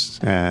lives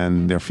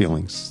and their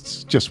feelings.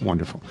 It's just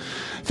wonderful.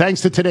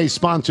 Thanks to today's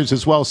sponsors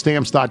as well,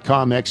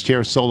 Stamps.com,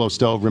 X-Chair, Solo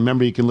Stove.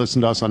 Remember, you can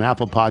listen to us on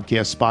Apple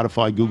Podcasts,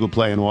 Spotify, Google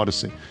Play, and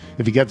Odyssey.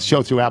 If you get the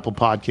show through Apple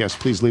Podcasts,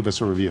 please leave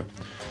us a review.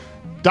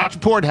 Dr.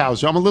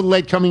 Porthauser, I'm a little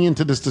late coming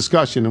into this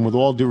discussion, and with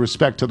all due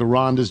respect to the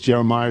Rondas,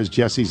 Jeremiahs,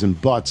 Jessies, and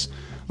Butts,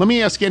 let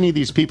me ask any of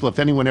these people if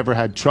anyone ever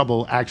had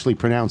trouble actually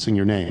pronouncing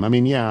your name. I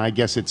mean, yeah, I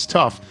guess it's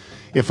tough.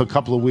 if a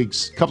couple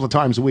of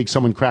times a week,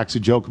 someone cracks a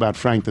joke about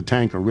Frank the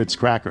Tank or Ritz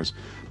crackers.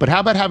 But how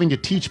about having to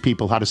teach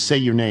people how to say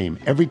your name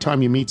every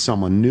time you meet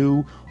someone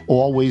new,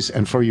 always,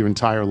 and for your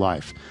entire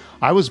life?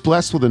 I was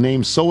blessed with a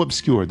name so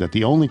obscure that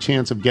the only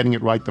chance of getting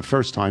it right the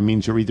first time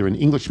means you're either an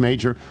English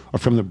major or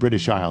from the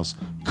British Isles.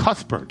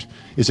 Cuthbert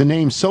is a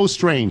name so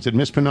strange that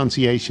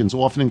mispronunciations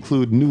often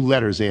include new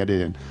letters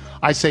added in.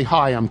 I say,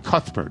 hi, I'm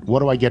Cuthbert.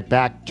 What do I get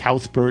back?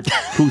 Couthbert,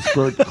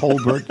 Cuthbert,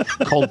 Colbert,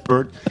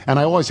 Colbert. And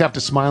I always have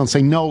to smile and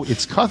say, no,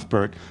 it's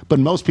Cuthbert, but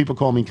most people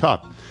call me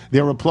Cuth.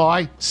 Their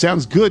reply,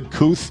 sounds good,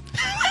 Cuth.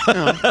 You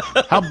know,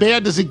 how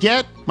bad does it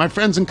get? My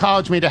friends in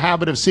college made a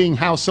habit of seeing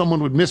how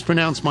someone would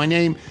mispronounce my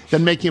name,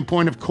 then making a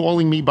point of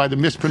calling me by the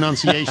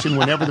mispronunciation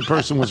whenever the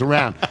person was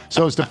around,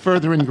 so as to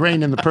further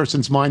ingrain in the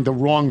person's mind the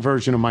wrong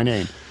version of my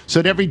name. So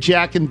at every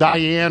Jack and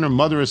Diane or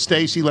mother of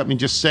Stacy, let me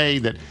just say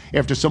that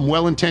after some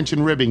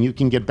well-intentioned ribbing, you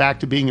can get back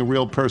to being a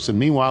real person.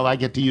 Meanwhile, I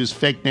get to use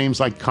fake names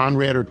like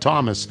Conrad or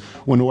Thomas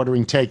when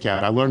ordering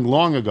takeout. I learned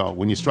long ago,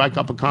 when you strike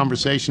up a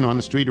conversation on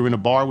the street or in a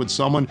bar with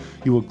someone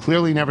you will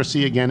clearly never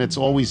see again, it's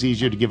always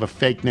easier to give a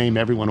fake name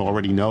everyone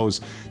already knows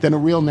than a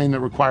real name that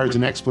requires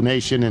an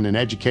explanation and an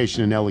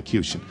education and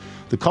elocution.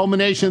 The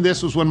culmination of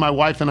this was when my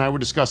wife and I were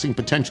discussing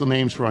potential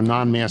names for our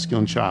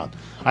non-masculine child.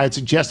 I had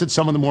suggested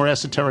some of the more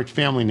esoteric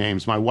family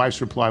names. My wife's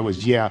reply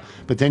was, yeah,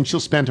 but then she'll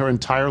spend her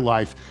entire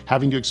life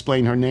having to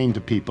explain her name to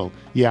people.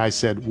 Yeah, I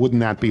said, wouldn't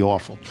that be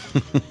awful?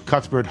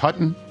 Cuthbert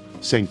Hutton,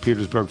 St.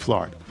 Petersburg,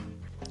 Florida.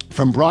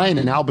 From Brian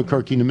in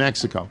Albuquerque, New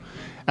Mexico.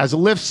 As the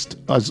list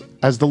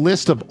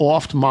of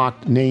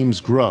oft-mocked names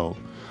grows,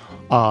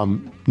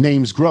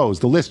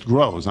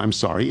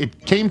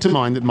 it came to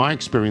mind that my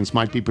experience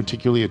might be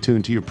particularly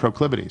attuned to your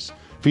proclivities.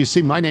 For you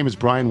see, my name is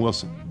Brian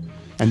Wilson.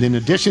 And in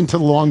addition to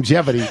the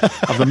longevity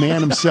of the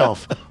man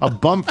himself, a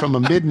bump from a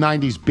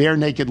mid-90s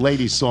bare-naked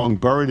ladies song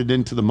burrowed it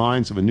into the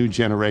minds of a new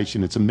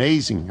generation. It's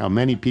amazing how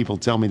many people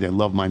tell me they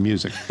love my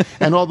music.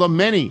 And although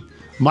many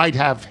might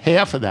have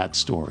half of that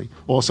story,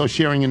 also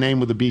sharing a name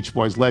with the Beach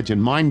Boys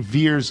legend, mine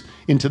veers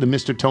into the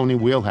Mr. Tony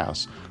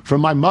wheelhouse. For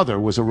my mother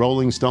was a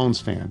Rolling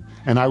Stones fan,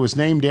 and I was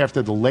named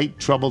after the late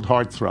troubled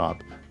heartthrob,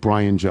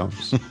 Brian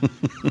Jones.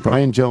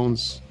 Brian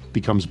Jones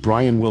becomes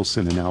Brian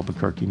Wilson in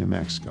Albuquerque, New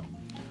Mexico.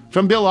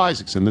 From Bill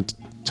Isaacson,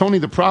 Tony,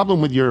 the problem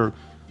with your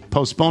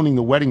postponing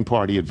the wedding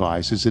party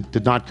advice is it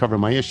did not cover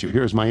my issue.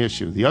 Here's my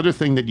issue. The other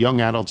thing that young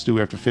adults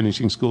do after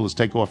finishing school is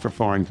take off for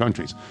foreign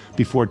countries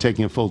before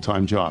taking a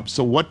full-time job.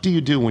 So what do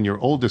you do when your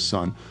oldest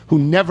son, who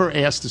never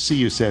asked to see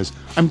you, says,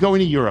 I'm going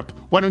to Europe.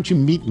 Why don't you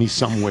meet me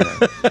somewhere?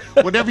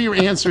 Whatever your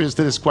answer is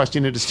to this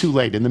question, it is too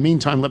late. In the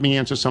meantime, let me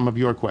answer some of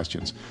your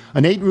questions.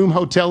 An 8-room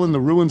hotel in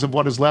the ruins of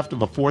what is left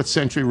of a 4th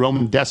century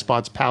Roman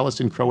despot's palace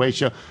in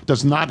Croatia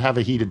does not have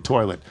a heated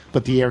toilet,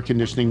 but the air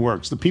conditioning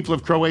works. The people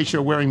of Croatia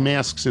are wearing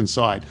masks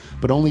inside,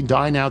 but only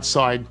dine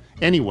outside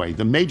anyway.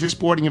 The major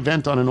sporting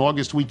event on an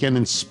August weekend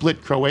in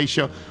Split,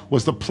 Croatia,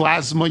 was the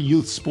Plasma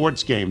Youth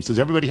Sports Games. Does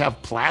everybody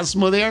have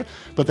plasma there?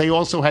 But they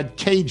also had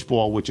cage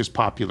ball, which is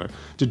popular.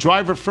 The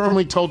driver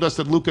firmly told us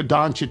that Luka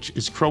Doncic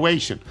is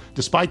Croatian,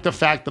 despite the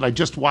fact that I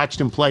just watched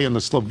him play on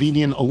the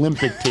Slovenian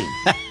Olympic team.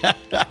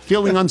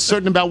 Feeling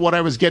uncertain about what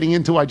I was getting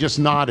into, I just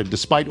nodded.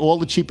 Despite all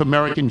the cheap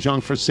American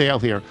junk for sale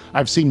here,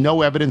 I've seen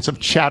no evidence of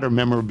chatter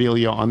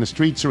memorabilia on the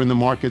streets or in the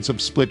markets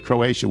of Split,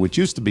 Croatia, which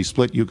used to be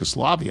Split,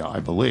 Yugoslavia, I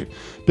believe.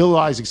 Bill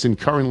Isaacson,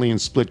 currently in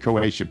Split,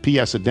 Croatia.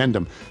 P.S.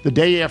 Addendum. The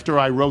day after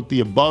I wrote the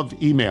above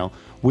email,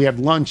 we had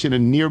lunch in a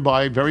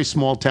nearby, very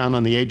small town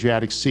on the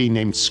Adriatic Sea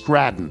named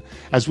Scranton.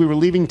 As we were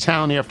leaving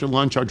town after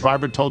lunch, our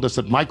driver told us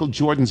that Michael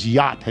Jordan's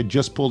yacht had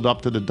just pulled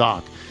up to the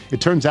dock.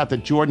 It turns out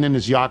that Jordan and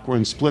his yacht were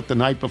in Split the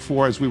night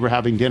before as we were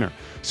having dinner.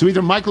 So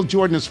either Michael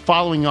Jordan is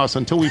following us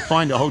until we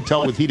find a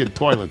hotel with heated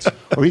toilets,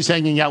 or he's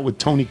hanging out with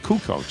Tony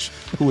Kukoc,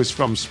 who is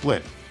from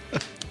Split.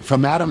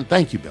 From Adam,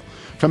 thank you, Bill.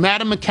 From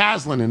Adam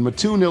McCaslin in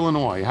Mattoon,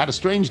 Illinois. I had a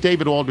strange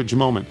David Aldridge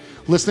moment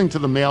listening to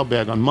the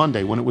mailbag on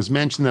Monday when it was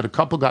mentioned that a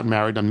couple got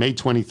married on May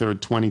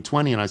 23rd,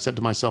 2020, and I said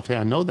to myself, hey,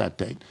 I know that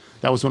date.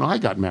 That was when I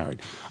got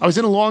married. I was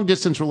in a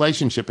long-distance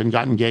relationship and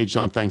got engaged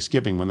on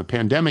Thanksgiving. When the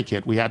pandemic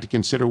hit, we had to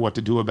consider what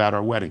to do about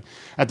our wedding.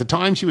 At the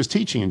time, she was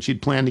teaching, and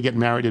she'd planned to get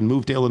married and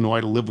move to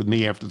Illinois to live with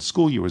me after the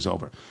school year was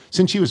over.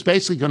 Since she was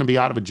basically going to be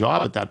out of a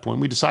job at that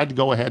point, we decided to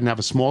go ahead and have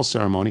a small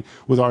ceremony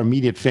with our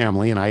immediate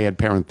family, and I add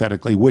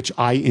parenthetically, which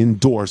I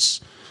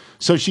endorse,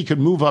 so she could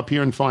move up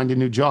here and find a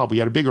new job. We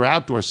had a bigger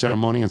outdoor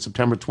ceremony on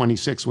September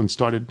 26th when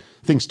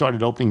things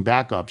started opening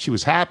back up. She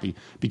was happy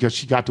because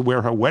she got to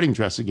wear her wedding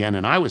dress again,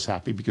 and I was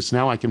happy because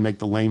now I can make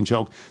the lame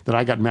joke that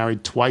I got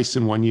married twice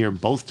in 1 year,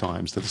 both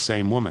times to the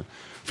same woman.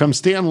 From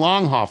Stan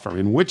Longhofer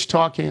in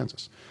Wichita,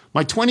 Kansas.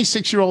 My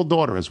 26-year-old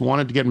daughter has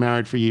wanted to get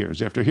married for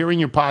years. After hearing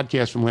your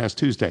podcast from last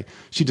Tuesday,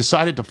 she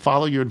decided to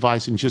follow your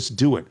advice and just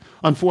do it.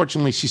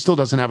 Unfortunately, she still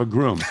doesn't have a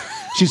groom.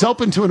 She's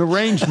open to an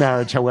arranged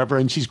marriage, however,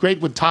 and she's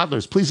great with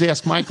toddlers. Please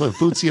ask Michael if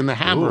Bootsy and the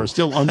Hammer are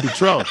still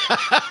unbetrothed.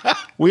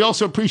 We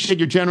also appreciate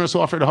your generous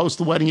offer to host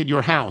the wedding at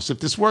your house. If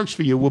this works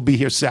for you, we'll be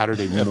here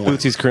Saturday morning.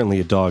 Bootsy's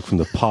currently a dog from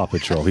the Paw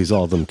Patrol. He's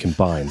all of them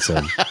combined,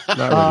 so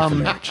not ready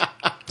for marriage.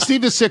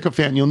 Steve the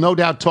Sycophant, you'll no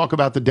doubt talk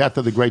about the death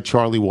of the great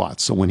Charlie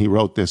Watts. So when he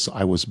wrote this,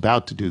 I was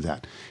about to do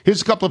that.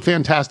 Here's a couple of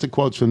fantastic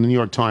quotes from the New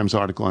York Times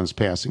article on his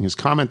passing. His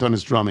comment on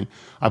his drumming: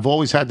 "I've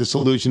always had this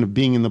illusion of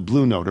being in the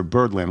Blue Note or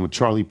Birdland with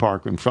Charlie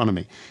Parker in front of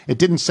me. It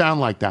didn't sound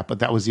like that, but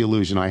that was the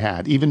illusion I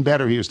had." Even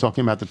better, he was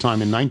talking about the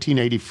time in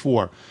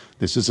 1984.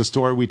 This is a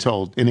story we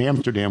told in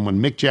Amsterdam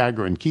when Mick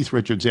Jagger and Keith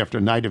Richards, after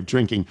a night of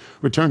drinking,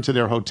 returned to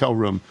their hotel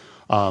room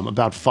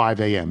about 5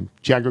 a.m.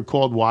 Jagger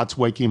called Watts,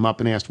 waking him up,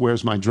 and asked,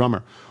 "Where's my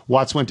drummer?"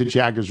 Watts went to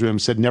Jagger's room,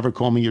 said, "Never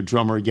call me your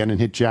drummer again," and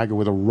hit Jagger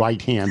with a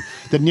right hand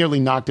that nearly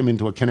knocked him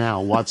into a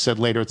canal. Watts said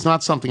later, "It's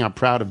not something I'm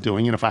proud of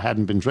doing, and if I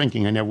hadn't been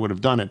drinking, I never would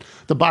have done it.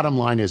 The bottom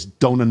line is,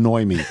 don't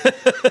annoy me."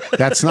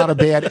 That's not a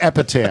bad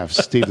epitaph,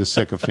 Steve the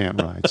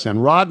Sycophant writes.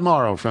 And Rod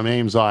Morrow from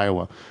Ames,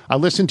 Iowa. "I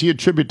listened to your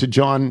tribute to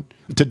Don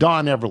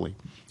Everly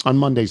on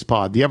Monday's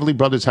pod. The Everly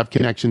brothers have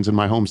connections in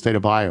my home state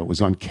of Iowa. It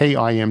was on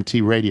KIMT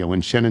radio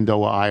in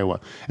Shenandoah, Iowa,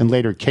 and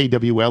later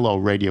KWLO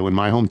radio in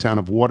my hometown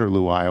of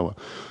Waterloo, Iowa,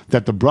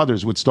 that the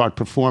brothers would start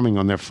performing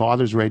on their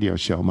father's radio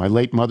show. My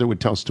late mother would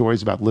tell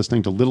stories about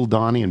listening to Little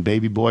Donnie and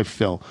Baby Boy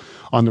Phil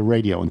on the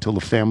radio until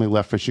the family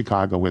left for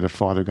Chicago, where their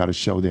father got a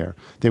show there.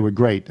 They were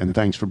great, and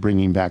thanks for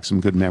bringing back some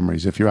good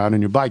memories. If you're out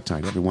on your bike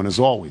tonight, everyone, as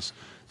always,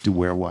 do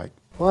wear white."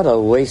 What a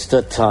waste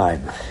of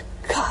time.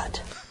 God.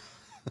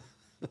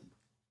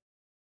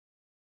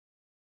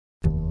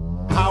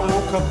 I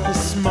woke up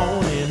this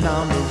morning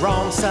on the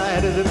wrong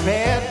side of the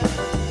bed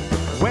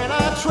when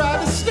I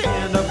tried to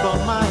stand up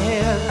on my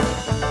head.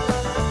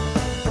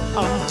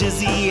 I'm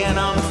dizzy and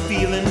I'm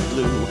feeling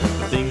blue,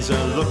 but things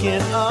are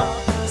looking up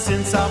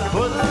since I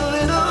put a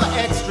little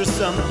extra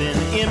something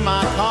in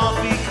my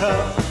coffee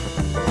cup.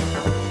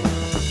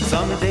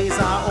 Some days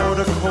I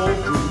order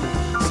cold brew,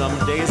 some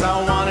days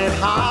I want it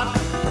hot,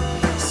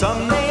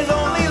 some days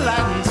only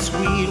light and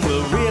sweet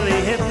will really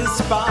hit the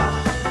spot.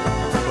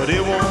 But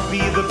it won't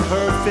be the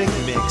perfect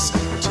mix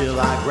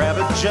until I grab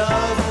a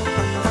jug,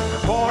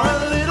 pour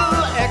a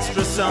little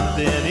extra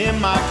something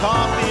in my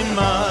coffee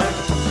mug.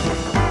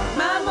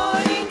 My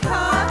morning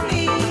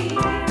coffee.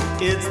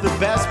 It's the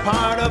best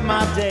part of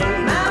my day.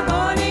 My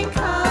morning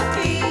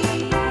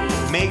coffee.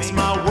 Makes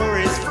my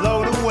worries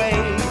float away.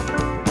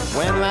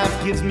 When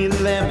life gives me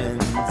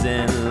lemons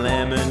and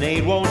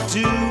lemonade won't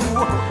do,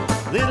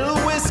 little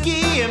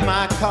whiskey in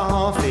my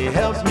coffee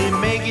helps me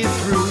make it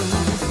through.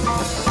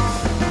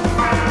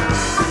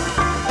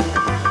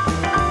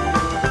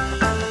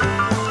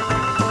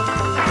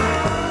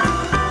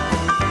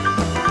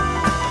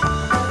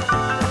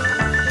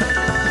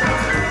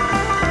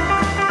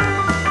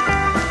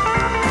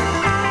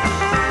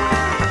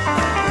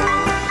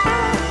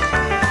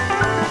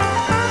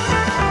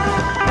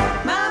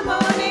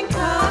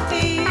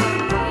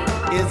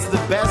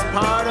 Best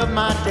part of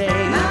my day.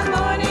 My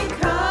morning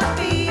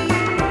coffee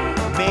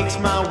makes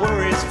my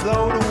worries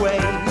float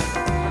away.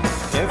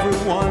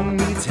 Everyone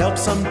needs help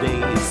some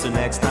days, so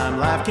next time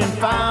life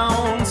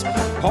confounds,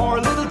 pour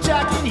a little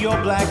Jack in your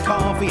black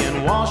coffee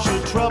and wash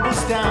your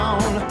troubles down.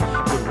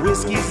 But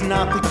whiskey's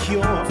not the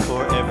cure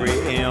for every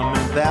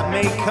ailment that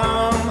may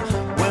come.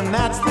 When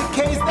that's the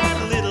case, that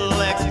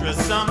little extra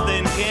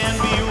something can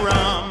be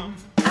rum.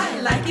 I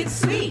like it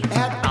sweet.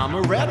 At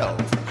Amaretto.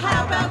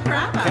 How about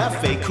Brahma?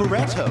 Cafe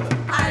Coretto.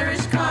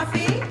 Irish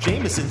coffee.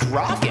 Jameson's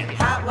rockin'.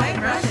 Hot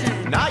white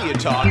Russian. Now you're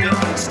talking.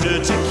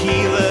 Stir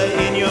tequila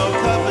in your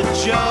cup of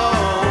joe,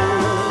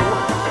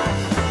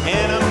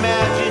 and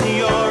imagine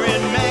you're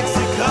in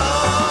Mexico.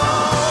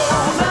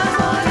 My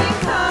morning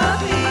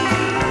coffee.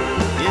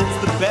 It's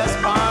the best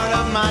part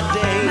of my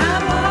day. My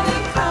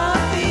morning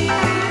coffee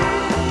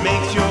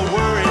makes your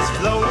worries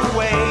float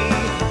away.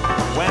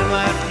 When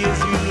life gives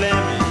you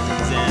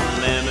lemons and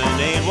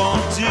lemonade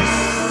won't do.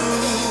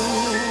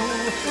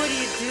 What do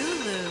you do,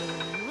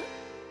 Lou?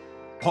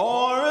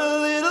 Pour a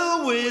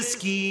little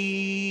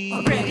whiskey.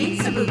 Or brandy,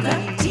 Sambuca,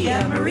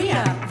 Tia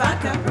Maria,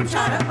 vodka,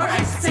 horchata, or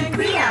ice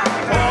sangria.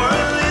 Pour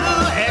a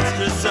little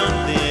extra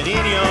something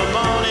in your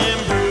morning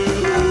brew.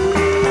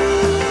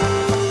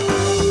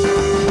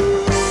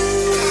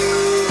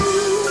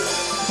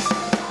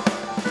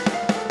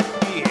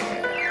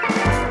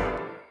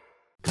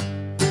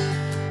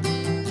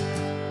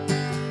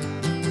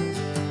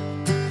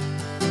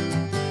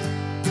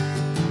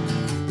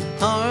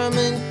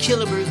 Harmon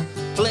Killebrew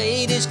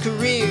played his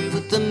career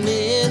with the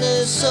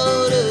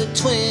Minnesota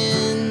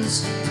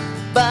Twins.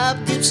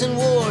 Bob Gibson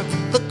wore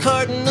the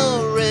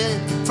Cardinal red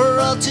for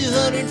all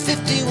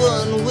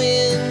 251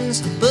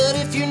 wins. But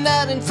if you're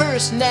not in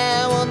first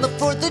now on the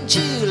 4th of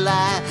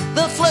July,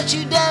 they'll flush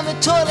you down the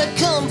toilet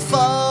come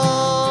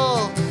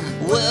fall.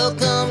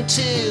 Welcome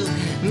to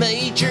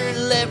Major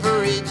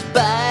Leverage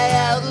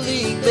Buyout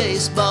League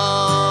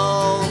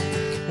Baseball.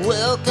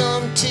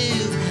 Welcome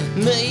to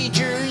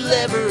Major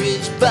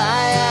Leverage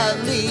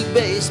Buyout League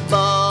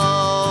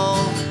Baseball.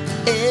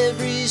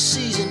 Every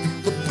season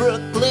the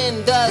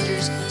Brooklyn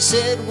Dodgers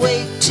said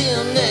wait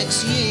till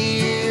next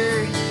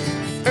year.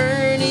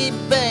 Ernie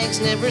Banks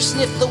never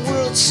sniffed the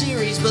World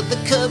Series, but the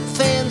Cub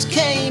fans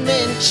came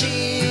and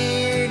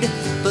cheered.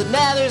 But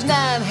now there's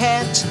 9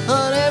 hats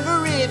on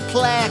every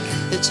plaque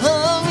that It's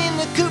hung in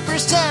the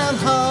Cooperstown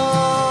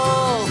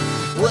Hall.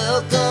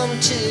 Welcome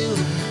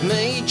to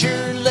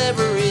Major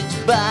Leverage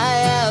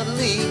Buyout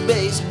League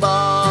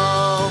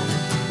Baseball.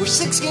 We're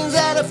 6 games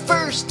out of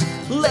first.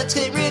 Let's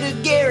get rid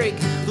of Garrick.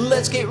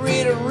 Let's get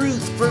rid of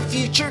Ruth for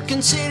future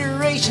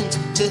considerations.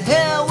 To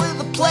hell with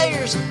the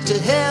players, to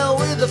hell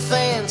with the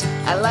fans.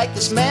 I like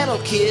this Mantle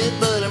kid,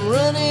 but I'm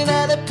running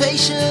out of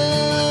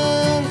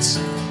patience.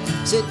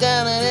 Sit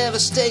down and have a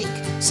steak.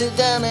 Sit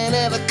down and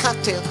have a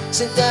cocktail.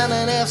 Sit down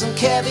and have some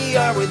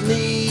caviar with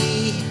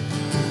me.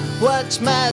 Watch my